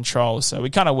can't control. So we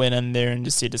kind of went in there and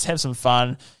just said, just have some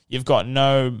fun. You've got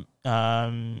no,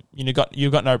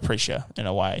 you've got no pressure in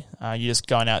a way. You're just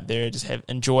going out there, just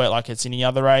enjoy it like it's any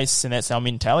other race, and that's our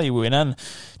mentality. We went in,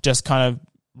 just kind of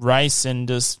race and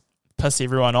just piss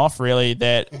everyone off, really,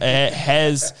 that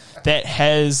has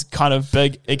kind of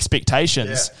big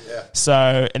expectations.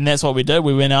 So, and that's what we did.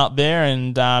 We went out there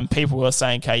and people were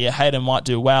saying, okay, yeah, Hayden might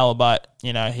do well, but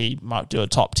he might do a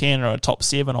top 10 or a top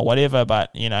 7 or whatever,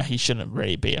 but he shouldn't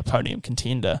really be a podium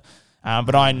contender.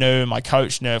 But I knew, my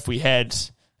coach knew, if we had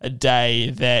a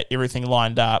day that everything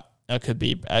lined up, it could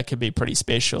be pretty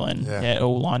special, and it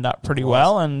all lined up pretty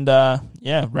well, and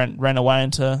ran away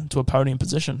into a podium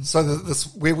position. So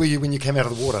where were you when you came out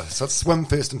of the water? So it's swim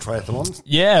first in triathlons?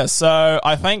 Yeah, so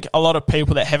I think a lot of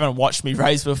people that haven't watched me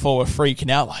race before were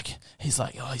freaking out, like, he's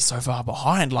so far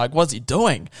behind, like, what's he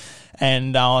doing?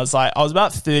 And I was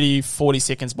about 30, 40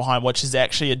 seconds behind, which is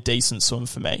actually a decent swim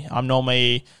for me. I'm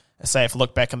normally, say if I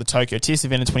look back in the Tokyo Test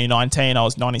event in 2019, I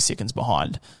was 90 seconds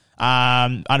behind.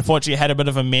 Unfortunately, I had a bit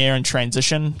of a mare in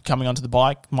transition coming onto the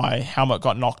bike. My helmet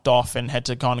got knocked off and had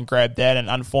to kind of grab that, and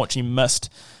unfortunately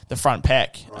missed the front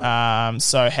pack. Right.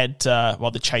 So had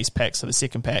the chase pack, so the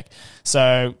second pack.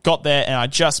 So got that, and I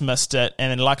just missed it. And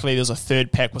then luckily there was a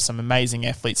third pack with some amazing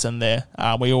athletes in there.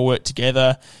 We all worked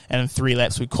together, and in 3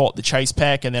 laps we caught the chase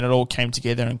pack, and then it all came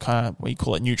together and kind of, we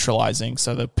call it neutralizing.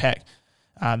 So the pack,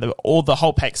 the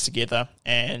whole pack's together,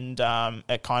 and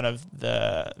it kind of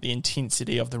the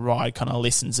intensity of the ride kind of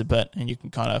lessens a bit, and you can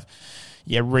kind of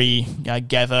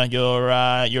gather your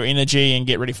energy and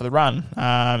get ready for the run.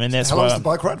 And that's how long was the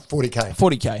bike ride? 40k.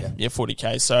 40k, yeah,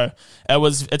 40k. So it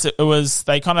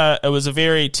was a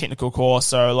very technical course.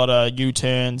 So a lot of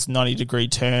U-turns, 90-degree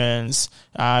turns,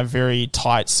 very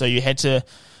tight. So you had to,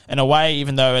 in a way,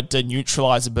 even though it did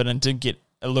neutralize a bit and did get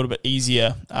a little bit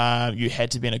easier, you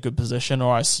had to be in a good position,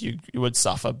 or else you would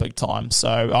suffer big time. So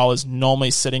I was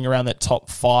normally sitting around that top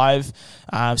 5,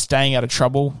 staying out of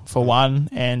trouble for one,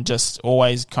 and just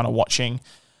always kind of watching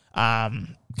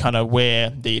kind of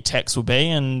where the attacks will be,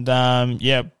 and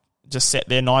just sat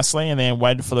there nicely and then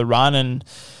waited for the run, and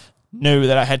knew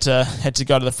that I had to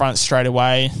go to the front straight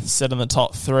away, sit in the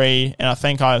top 3, and I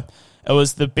think it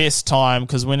was the best time,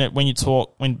 because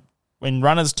when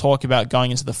runners talk about going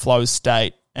into the flow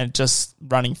state and just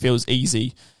running feels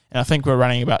easy, and I think we're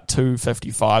running about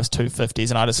 255s, 250s,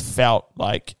 and I just felt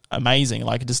like amazing.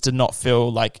 Like, it just did not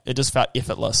feel like, it just felt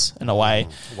effortless in a way.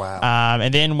 Wow.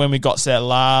 And then when we got to that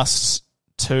last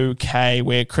 2K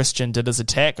where Christian did his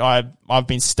attack, I've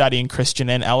been studying Christian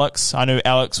and Alex. I knew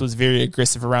Alex was very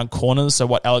aggressive around corners, so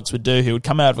what Alex would do, he would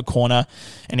come out of a corner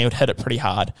and he would hit it pretty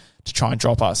hard to try and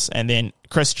drop us. And then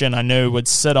Christian, I knew, would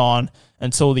sit on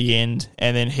until the end,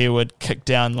 and then he would kick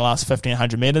down the last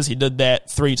 1,500 metres. He did that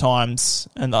 3 times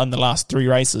in the last 3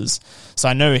 races. So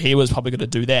I knew he was probably going to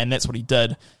do that, and that's what he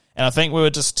did. And I think we were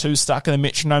just too stuck in the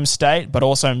metronome state, but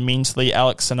also mentally,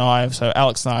 Alex and I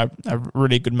are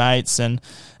really good mates, and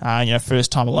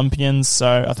first time Olympians.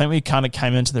 So I think we kind of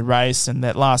came into the race, and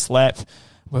that last lap,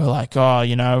 we were like,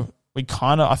 we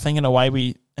kind of, I think in a way,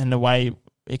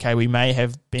 we may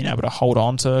have been able to hold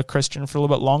on to Christian for a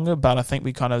little bit longer, but I think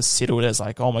we kind of settled as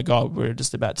like, oh my God, we're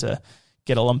just about to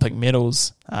get Olympic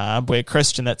medals. Where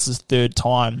Christian, that's his 3rd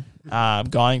time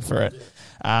going for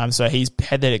it. So he's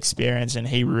had that experience, and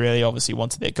he really obviously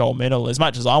wanted that gold medal as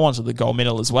much as I wanted the gold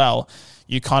medal as well.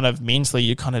 You kind of mentally,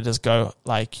 you kind of just go,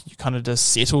 like, you kind of just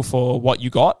settle for what you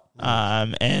got.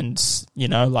 And,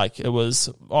 it was,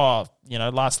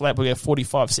 last lap we have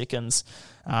 45 seconds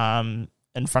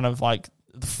in front of, like,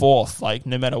 the 4th, like,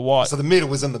 no matter what. So the medal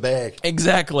was in the bag.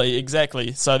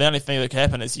 Exactly. So the only thing that could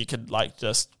happen is you could, like,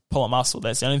 just pull a muscle.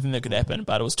 That's the only thing that could happen,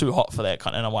 but it was too hot for that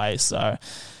kind of in a way. So,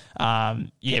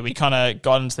 we kind of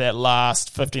got into that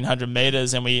last 1,500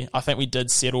 metres, and I think we did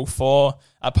settle for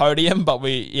a podium, but I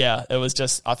think it was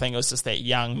just that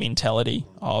young mentality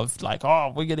of like,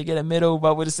 oh, we're going to get a medal,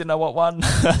 but we just didn't know what one.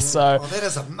 So that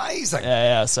is amazing.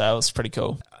 Yeah, so it was pretty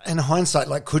cool. In hindsight,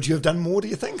 like, could you have done more, do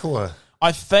you think? Or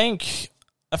I think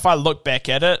if I look back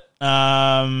at it,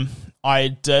 I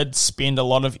did spend a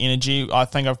lot of energy. I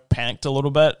think I've panicked a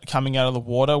little bit coming out of the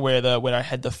water where I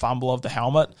had the fumble of the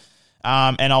helmet.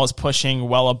 And I was pushing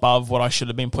well above what I should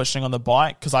have been pushing on the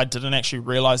bike because I didn't actually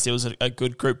realize there was a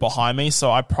good group behind me.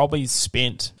 So I probably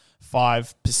spent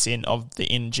 5% of the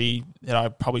energy that I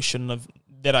probably shouldn't have,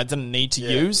 that I didn't need to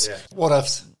use. Yeah. What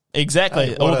ifs? Exactly.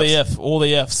 Hey, all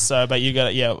the ifs. So, but you got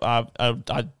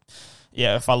to,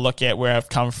 if I look at where I've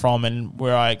come from and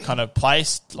where I kind of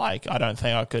placed, like, I don't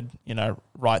think I could,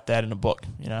 write that in a book,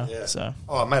 Yeah. So.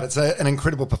 Oh, mate, it's an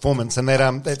incredible performance. And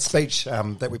that speech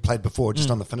that we played before,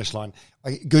 just on the finish line,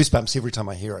 I get goosebumps every time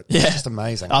I hear it. Yeah. It's just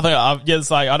amazing. I think,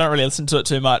 it's like, I don't really listen to it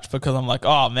too much because I'm like,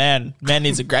 oh, man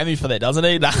needs a Grammy for that, doesn't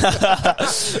he?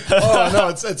 Oh, no,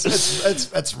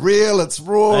 it's real, it's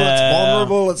raw, it's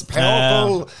vulnerable, it's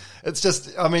powerful. Yeah. It's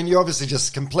just, I mean, you're obviously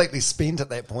just completely spent at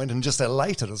that point and just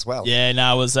elated as well. Yeah,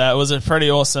 no, it was a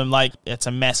pretty awesome, like, it's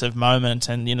a massive moment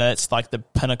and, it's like the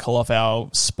pinnacle of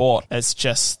our sport. It's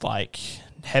just like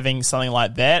having something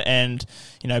like that and,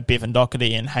 Bevan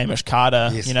Doherty and Hamish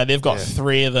Carter, yes. They've got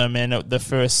 3 of them and the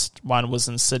first one was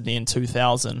in Sydney in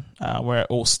 2000 where it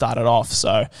all started off.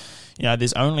 So,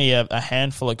 there's only a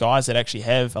handful of guys that actually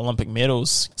have Olympic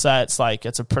medals. So it's like,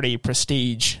 it's a pretty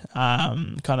prestige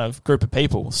kind of group of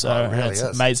people. So it's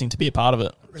amazing to be a part of it.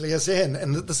 It really is, yeah.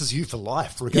 And this is you for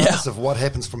life, regardless of what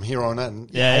happens from here on in.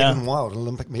 Hayden Wilde, an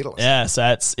Olympic medalist. Yeah,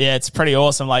 so it's pretty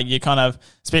awesome. Like, you kind of,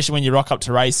 especially when you rock up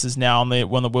to races now on the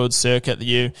world circuit, that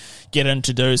you get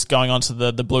introduced going onto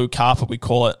the blue carpet, we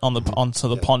call it, onto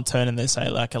the pontoon, and they say,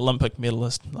 like, Olympic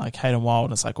medalist, like Hayden Wilde,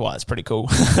 and it's like, wow, it's pretty cool.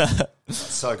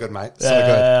 So good, mate. So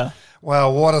good.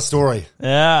 Wow, what a story.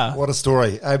 Yeah. What a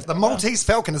story. The Maltese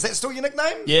Falcon, is that still your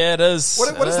nickname? Yeah, it is.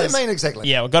 What does that mean exactly?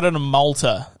 Yeah, we got it in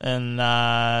Malta, and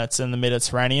it's in the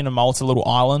Mediterranean, in Malta, a little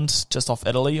island just off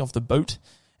Italy, off the boot.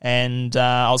 And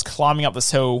I was climbing up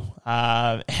this hill,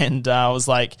 and I was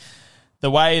like, the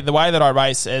way that I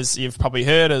race, as you've probably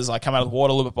heard, is I come out of the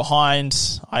water a little bit behind.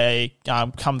 I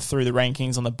come through the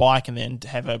rankings on the bike and then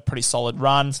have a pretty solid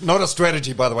run. It's not a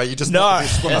strategy, by the way. You just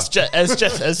it's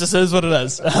just is what it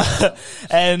is.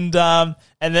 and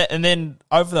then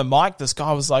over the mic, this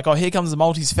guy was like, "Oh, here comes the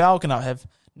Maltese Falcon." I have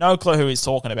no clue who he's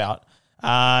talking about.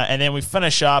 And then we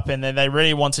finish up, and then they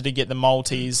really wanted to get the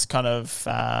Maltese kind of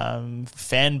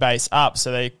fan base up,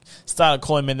 so they started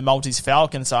calling me the Maltese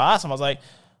Falcon. So I asked him, I was like,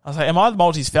 am I the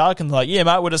Maltese Falcon? They're like, yeah,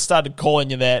 mate, we just started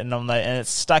calling you that, and I'm like, and it's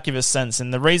stuck ever since.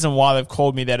 And the reason why they've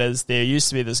called me that is there used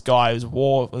to be this guy who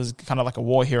was kind of like a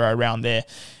war hero around there,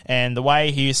 and the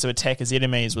way he used to attack his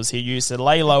enemies was he used to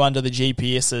lay low under the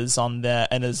GPSs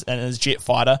in his jet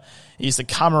fighter. He used to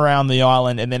come around the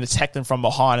island and then attack them from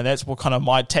behind, and that's what kind of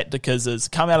my tactic is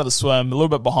come out of the swim a little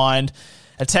bit behind,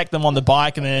 attack them on the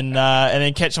bike, and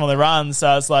then catch them on the run.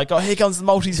 So it's like, oh, here comes the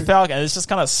Maltese Falcon. And it's just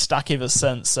kind of stuck ever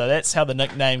since. So that's how the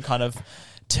nickname kind of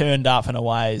turned up in a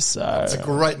way. So it's a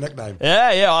great nickname.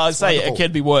 Yeah, I'd say it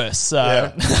could be worse. So.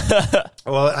 Yeah.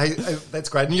 Well, hey, that's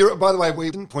great. And by the way, we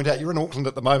didn't point out you're in Auckland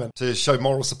at the moment to show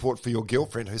moral support for your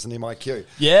girlfriend who's an MIQ.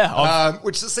 Yeah.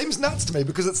 Which seems nuts to me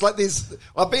because it's like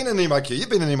I've been in MIQ, you've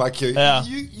been in MIQ. Yeah.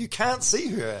 You can't see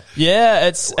her. Yeah,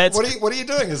 it's what are you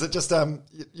doing? Is it just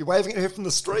you're waving at her from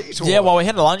the street? Or? Yeah, well, we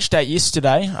had a lunch date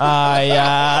yesterday.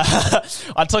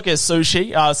 I took her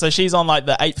sushi. So she's on like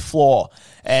the 8th floor.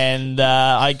 And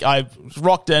I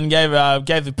rocked in, gave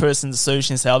the person the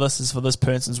sushi and said, oh, this is for this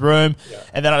person's room. Yeah.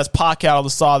 And then I just park out on the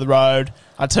side of the road.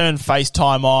 I turned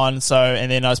FaceTime on,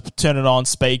 and then I turn it on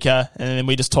speaker, and then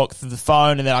we just talk through the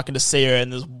phone, and then I can just see her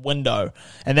in this window.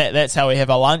 And that's how we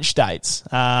have our lunch dates.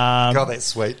 God, that's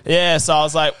sweet. Yeah, so I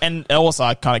was like, and also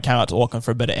I kind of came out to Auckland for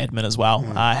a bit of admin as well.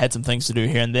 I had some things to do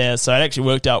here and there, so it actually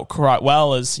worked out quite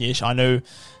well, as I knew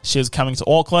she was coming to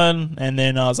Auckland, and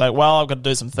then I was like, well, I've got to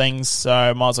do some things, so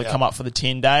I might as well come up for the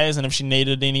 10 days, and if she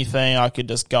needed anything, I could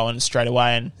just go in straight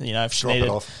away, and, if she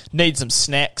needed some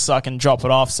snacks, I can drop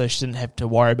it off, so she didn't have to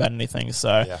worry about anything.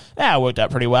 So, it worked out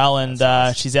pretty well, and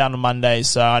nice. She's out on Monday,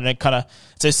 so I know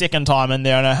it's her second time in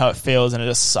there, I know how it feels, and it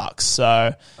just sucks.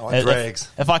 So, it drags.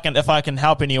 If I can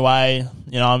help any way,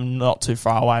 I'm not too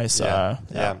far away, so.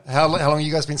 Yeah. How long have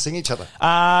you guys been seeing each other?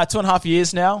 2.5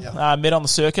 years now. Met on the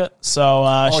circuit,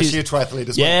 so she's a triathlete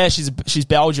as well. Yeah, she's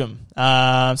Belgium.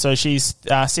 So she's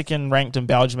second ranked in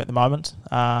Belgium at the moment.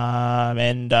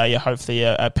 And hopefully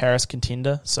a Paris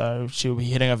contender. So she'll be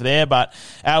heading over there. But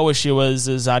our issue is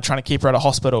trying to keep her out of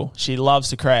hospital. She loves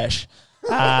to crash.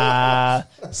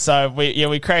 So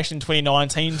we crashed in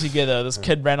 2019 together. This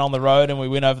kid ran on the road and we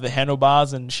went over the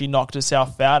handlebars and she knocked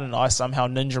herself out and I somehow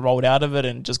ninja rolled out of it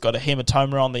and just got a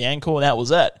hematoma on the ankle and that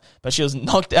was it. But she was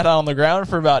knocked out on the ground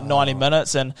for about 90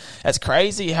 minutes, and it's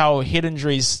crazy how head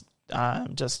injuries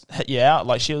just hit you out.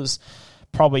 Like, she was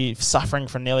probably suffering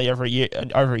for nearly over a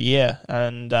year,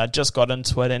 and just got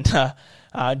into it.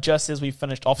 And just as we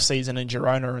finished off season in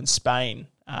Girona in Spain,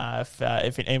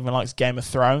 if anyone likes Game of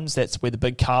Thrones, that's where the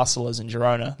big castle is in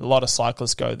Girona. A lot of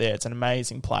cyclists go there. It's an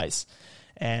amazing place.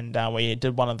 And we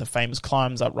did one of the famous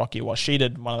climbs up Rocky. Well, she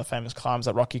did one of the famous climbs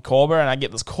up Rocky Corba, and I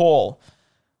get this call,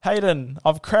 Hayden,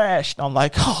 I've crashed. I'm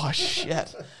like, oh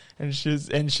shit. And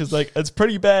she's like, it's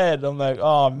pretty bad. I'm like,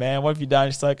 oh man, what have you done?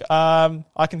 She's like,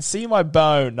 I can see my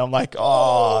bone. I'm like,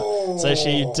 oh. So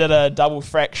she did a double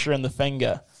fracture in the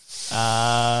finger.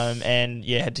 And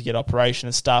yeah, had to get operation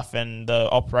and stuff. And the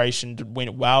operation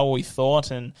went well, we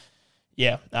thought. And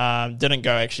yeah, didn't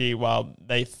go actually well.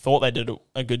 They thought they did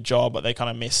a good job, but they kind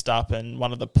of messed up. And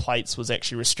one of the plates was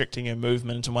actually restricting her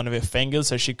movement in one of her fingers,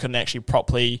 so she couldn't actually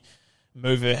properly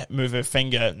move her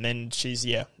finger. And then she's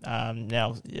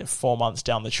now 4 months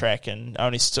down the track and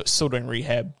only still doing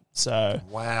rehab. So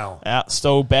wow,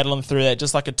 still battling through that.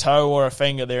 Just like a toe or a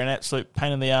finger, they're an absolute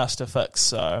pain in the ass to fix.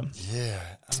 So yeah,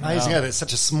 amazing how that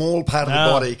such a small part of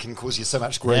the body can cause you so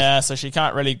much grief. Yeah, so she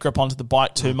can't really grip onto the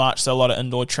bike too much. So a lot of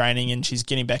indoor training, and she's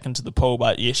getting back into the pool.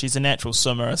 But yeah, she's a natural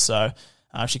swimmer, so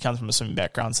she comes from a swimming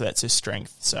background, so that's her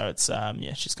strength. So it's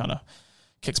she's kind of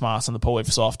kicks my ass in the pool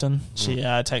every so often. She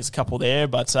takes a couple there,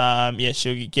 but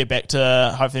she'll get back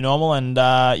to hopefully normal and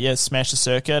smash the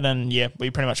circuit. And yeah,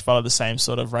 we pretty much follow the same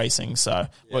sort of racing, so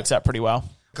works out pretty well.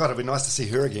 God, it'd be nice to see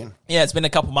her again. Yeah, it's been a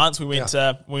couple months. We went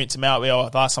to Mount.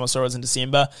 Last time I saw her was in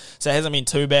December, so it hasn't been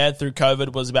too bad. Through COVID,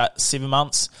 it was about 7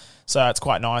 months, so it's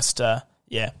quite nice to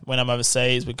when I'm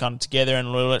overseas, we're kind of together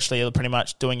and we're literally pretty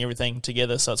much doing everything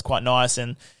together. So it's quite nice,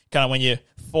 and kind of when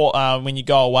you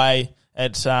go away,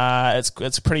 it's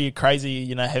pretty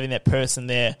crazy, having that person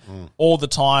there all the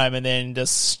time, and then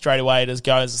just straight away it just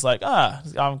goes. It's like,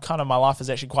 I'm kind of, my life is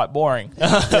actually quite boring.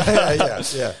 Yeah.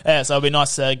 So it'll be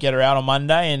nice to get her out on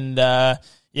Monday, and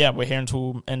we're here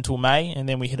until May, and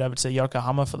then we head over to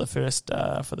Yokohama for the first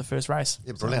race.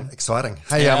 Yeah, brilliant, exciting.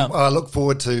 Hey, I look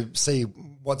forward to see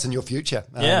what's in your future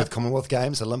with Commonwealth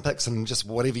Games, Olympics, and just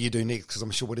whatever you do next, because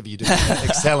I'm sure whatever you do,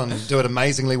 excel and do it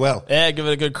amazingly well. Yeah, give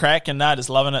it a good crack, and just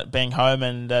loving it, being home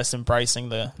and just embracing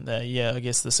the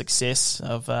the success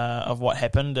of what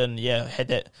happened, and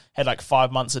had like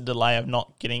 5 months of delay of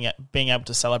not being able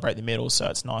to celebrate the medal, so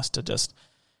it's nice to just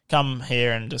come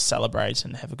here and just celebrate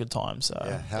and have a good time. So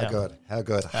how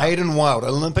good. Hayden Wilde,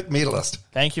 Olympic medalist.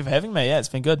 Thank you for having me. Yeah, it's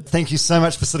been good. Thank you so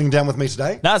much for sitting down with me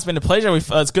today. No, it's been a pleasure.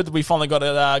 It's good that we finally got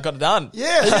it done.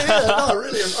 Yeah. No,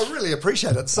 I really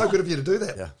appreciate it. It's so good of you to do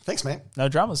that. Yeah. Thanks, man. No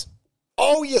dramas.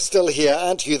 Oh, you're still here.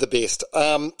 Aren't you the best?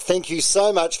 Thank you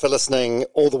so much for listening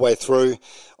all the way through.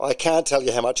 I can't tell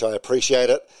you how much I appreciate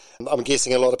it. I'm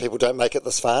guessing a lot of people don't make it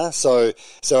this far. So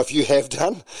if you have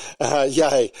done,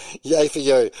 yay for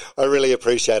you. I really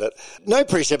appreciate it. No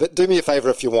pressure, but do me a favor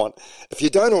if you want. If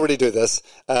you don't already do this,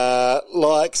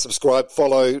 like, subscribe,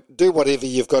 follow, do whatever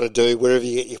you've got to do wherever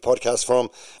you get your podcast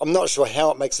from. I'm not sure how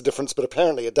it makes a difference, but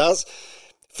apparently it does.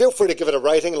 Feel free to give it a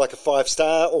rating, like a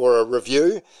 5-star or a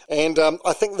review. And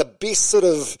I think the best sort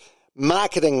of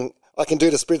marketing I can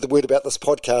do to spread the word about this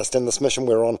podcast and this mission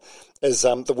we're on is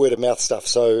the word of mouth stuff.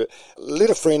 So let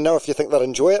a friend know if you think they'll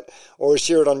enjoy it, or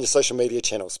share it on your social media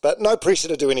channels. But no pressure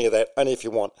to do any of that, only if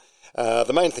you want.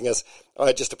 The main thing is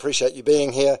I just appreciate you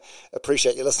being here,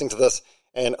 appreciate you listening to this,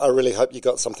 and I really hope you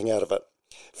got something out of it.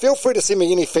 Feel free to send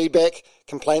me any feedback,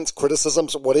 complaints,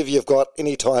 criticisms, whatever you've got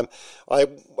anytime. I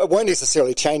won't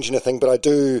necessarily change anything, but I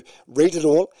do read it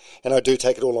all and I do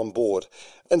take it all on board.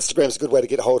 Instagram's a good way to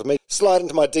get a hold of me. Slide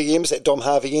into my DMs at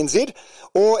domharveynz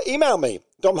or email me,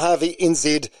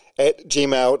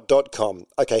 domharveynz@gmail.com.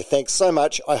 Okay, thanks so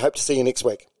much. I hope to see you next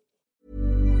week.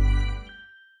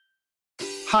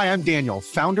 Hi, I'm Daniel,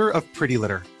 founder of Pretty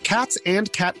Litter. Cats and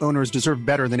cat owners deserve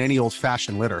better than any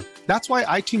old-fashioned litter. That's why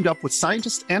I teamed up with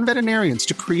scientists and veterinarians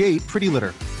to create Pretty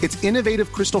Litter. Its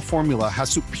innovative crystal formula has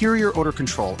superior odor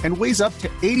control and weighs up to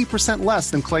 80%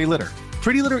 less than clay litter.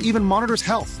 Pretty Litter even monitors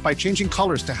health by changing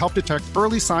colors to help detect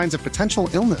early signs of potential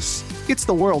illness. It's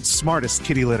the world's smartest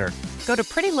kitty litter. Go to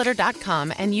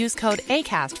prettylitter.com and use code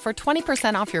ACAST for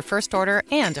 20% off your first order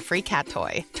and a free cat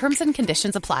toy. Terms and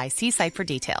conditions apply. See site for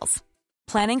details.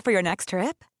 Planning for your next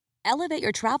trip? Elevate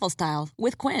your travel style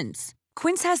with Quince.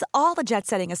 Quince has all the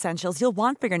jet-setting essentials you'll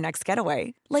want for your next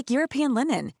getaway, like European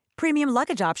linen, premium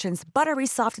luggage options, buttery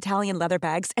soft Italian leather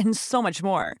bags, and so much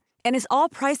more. And is all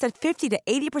priced at 50 to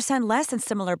 80% less than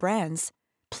similar brands.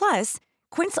 Plus,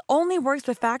 Quince only works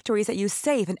with factories that use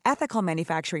safe and ethical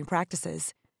manufacturing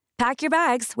practices. Pack your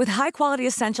bags with high-quality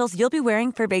essentials you'll be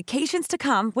wearing for vacations to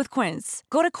come with Quince.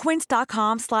 Go to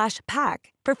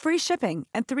quince.com/pack for free shipping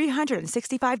and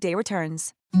 365-day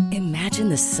returns. Imagine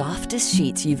the softest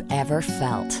sheets you've ever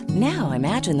felt. Now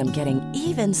imagine them getting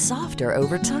even softer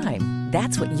over time.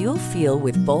 That's what you'll feel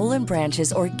with Boll &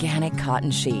 Branch's organic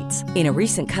cotton sheets. In a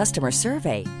recent customer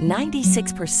survey,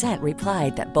 96%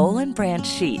 replied that Boll & Branch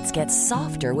sheets get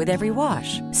softer with every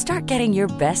wash. Start getting your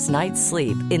best night's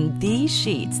sleep in these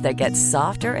sheets that get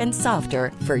softer and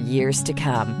softer for years to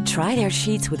come. Try their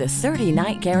sheets with a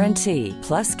 30-night guarantee.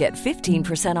 Plus, get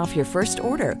 15% off your first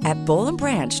order at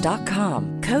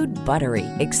bollandbranch.com. Code BUTTERY.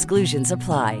 Exclusions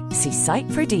apply. See site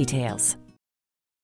for details.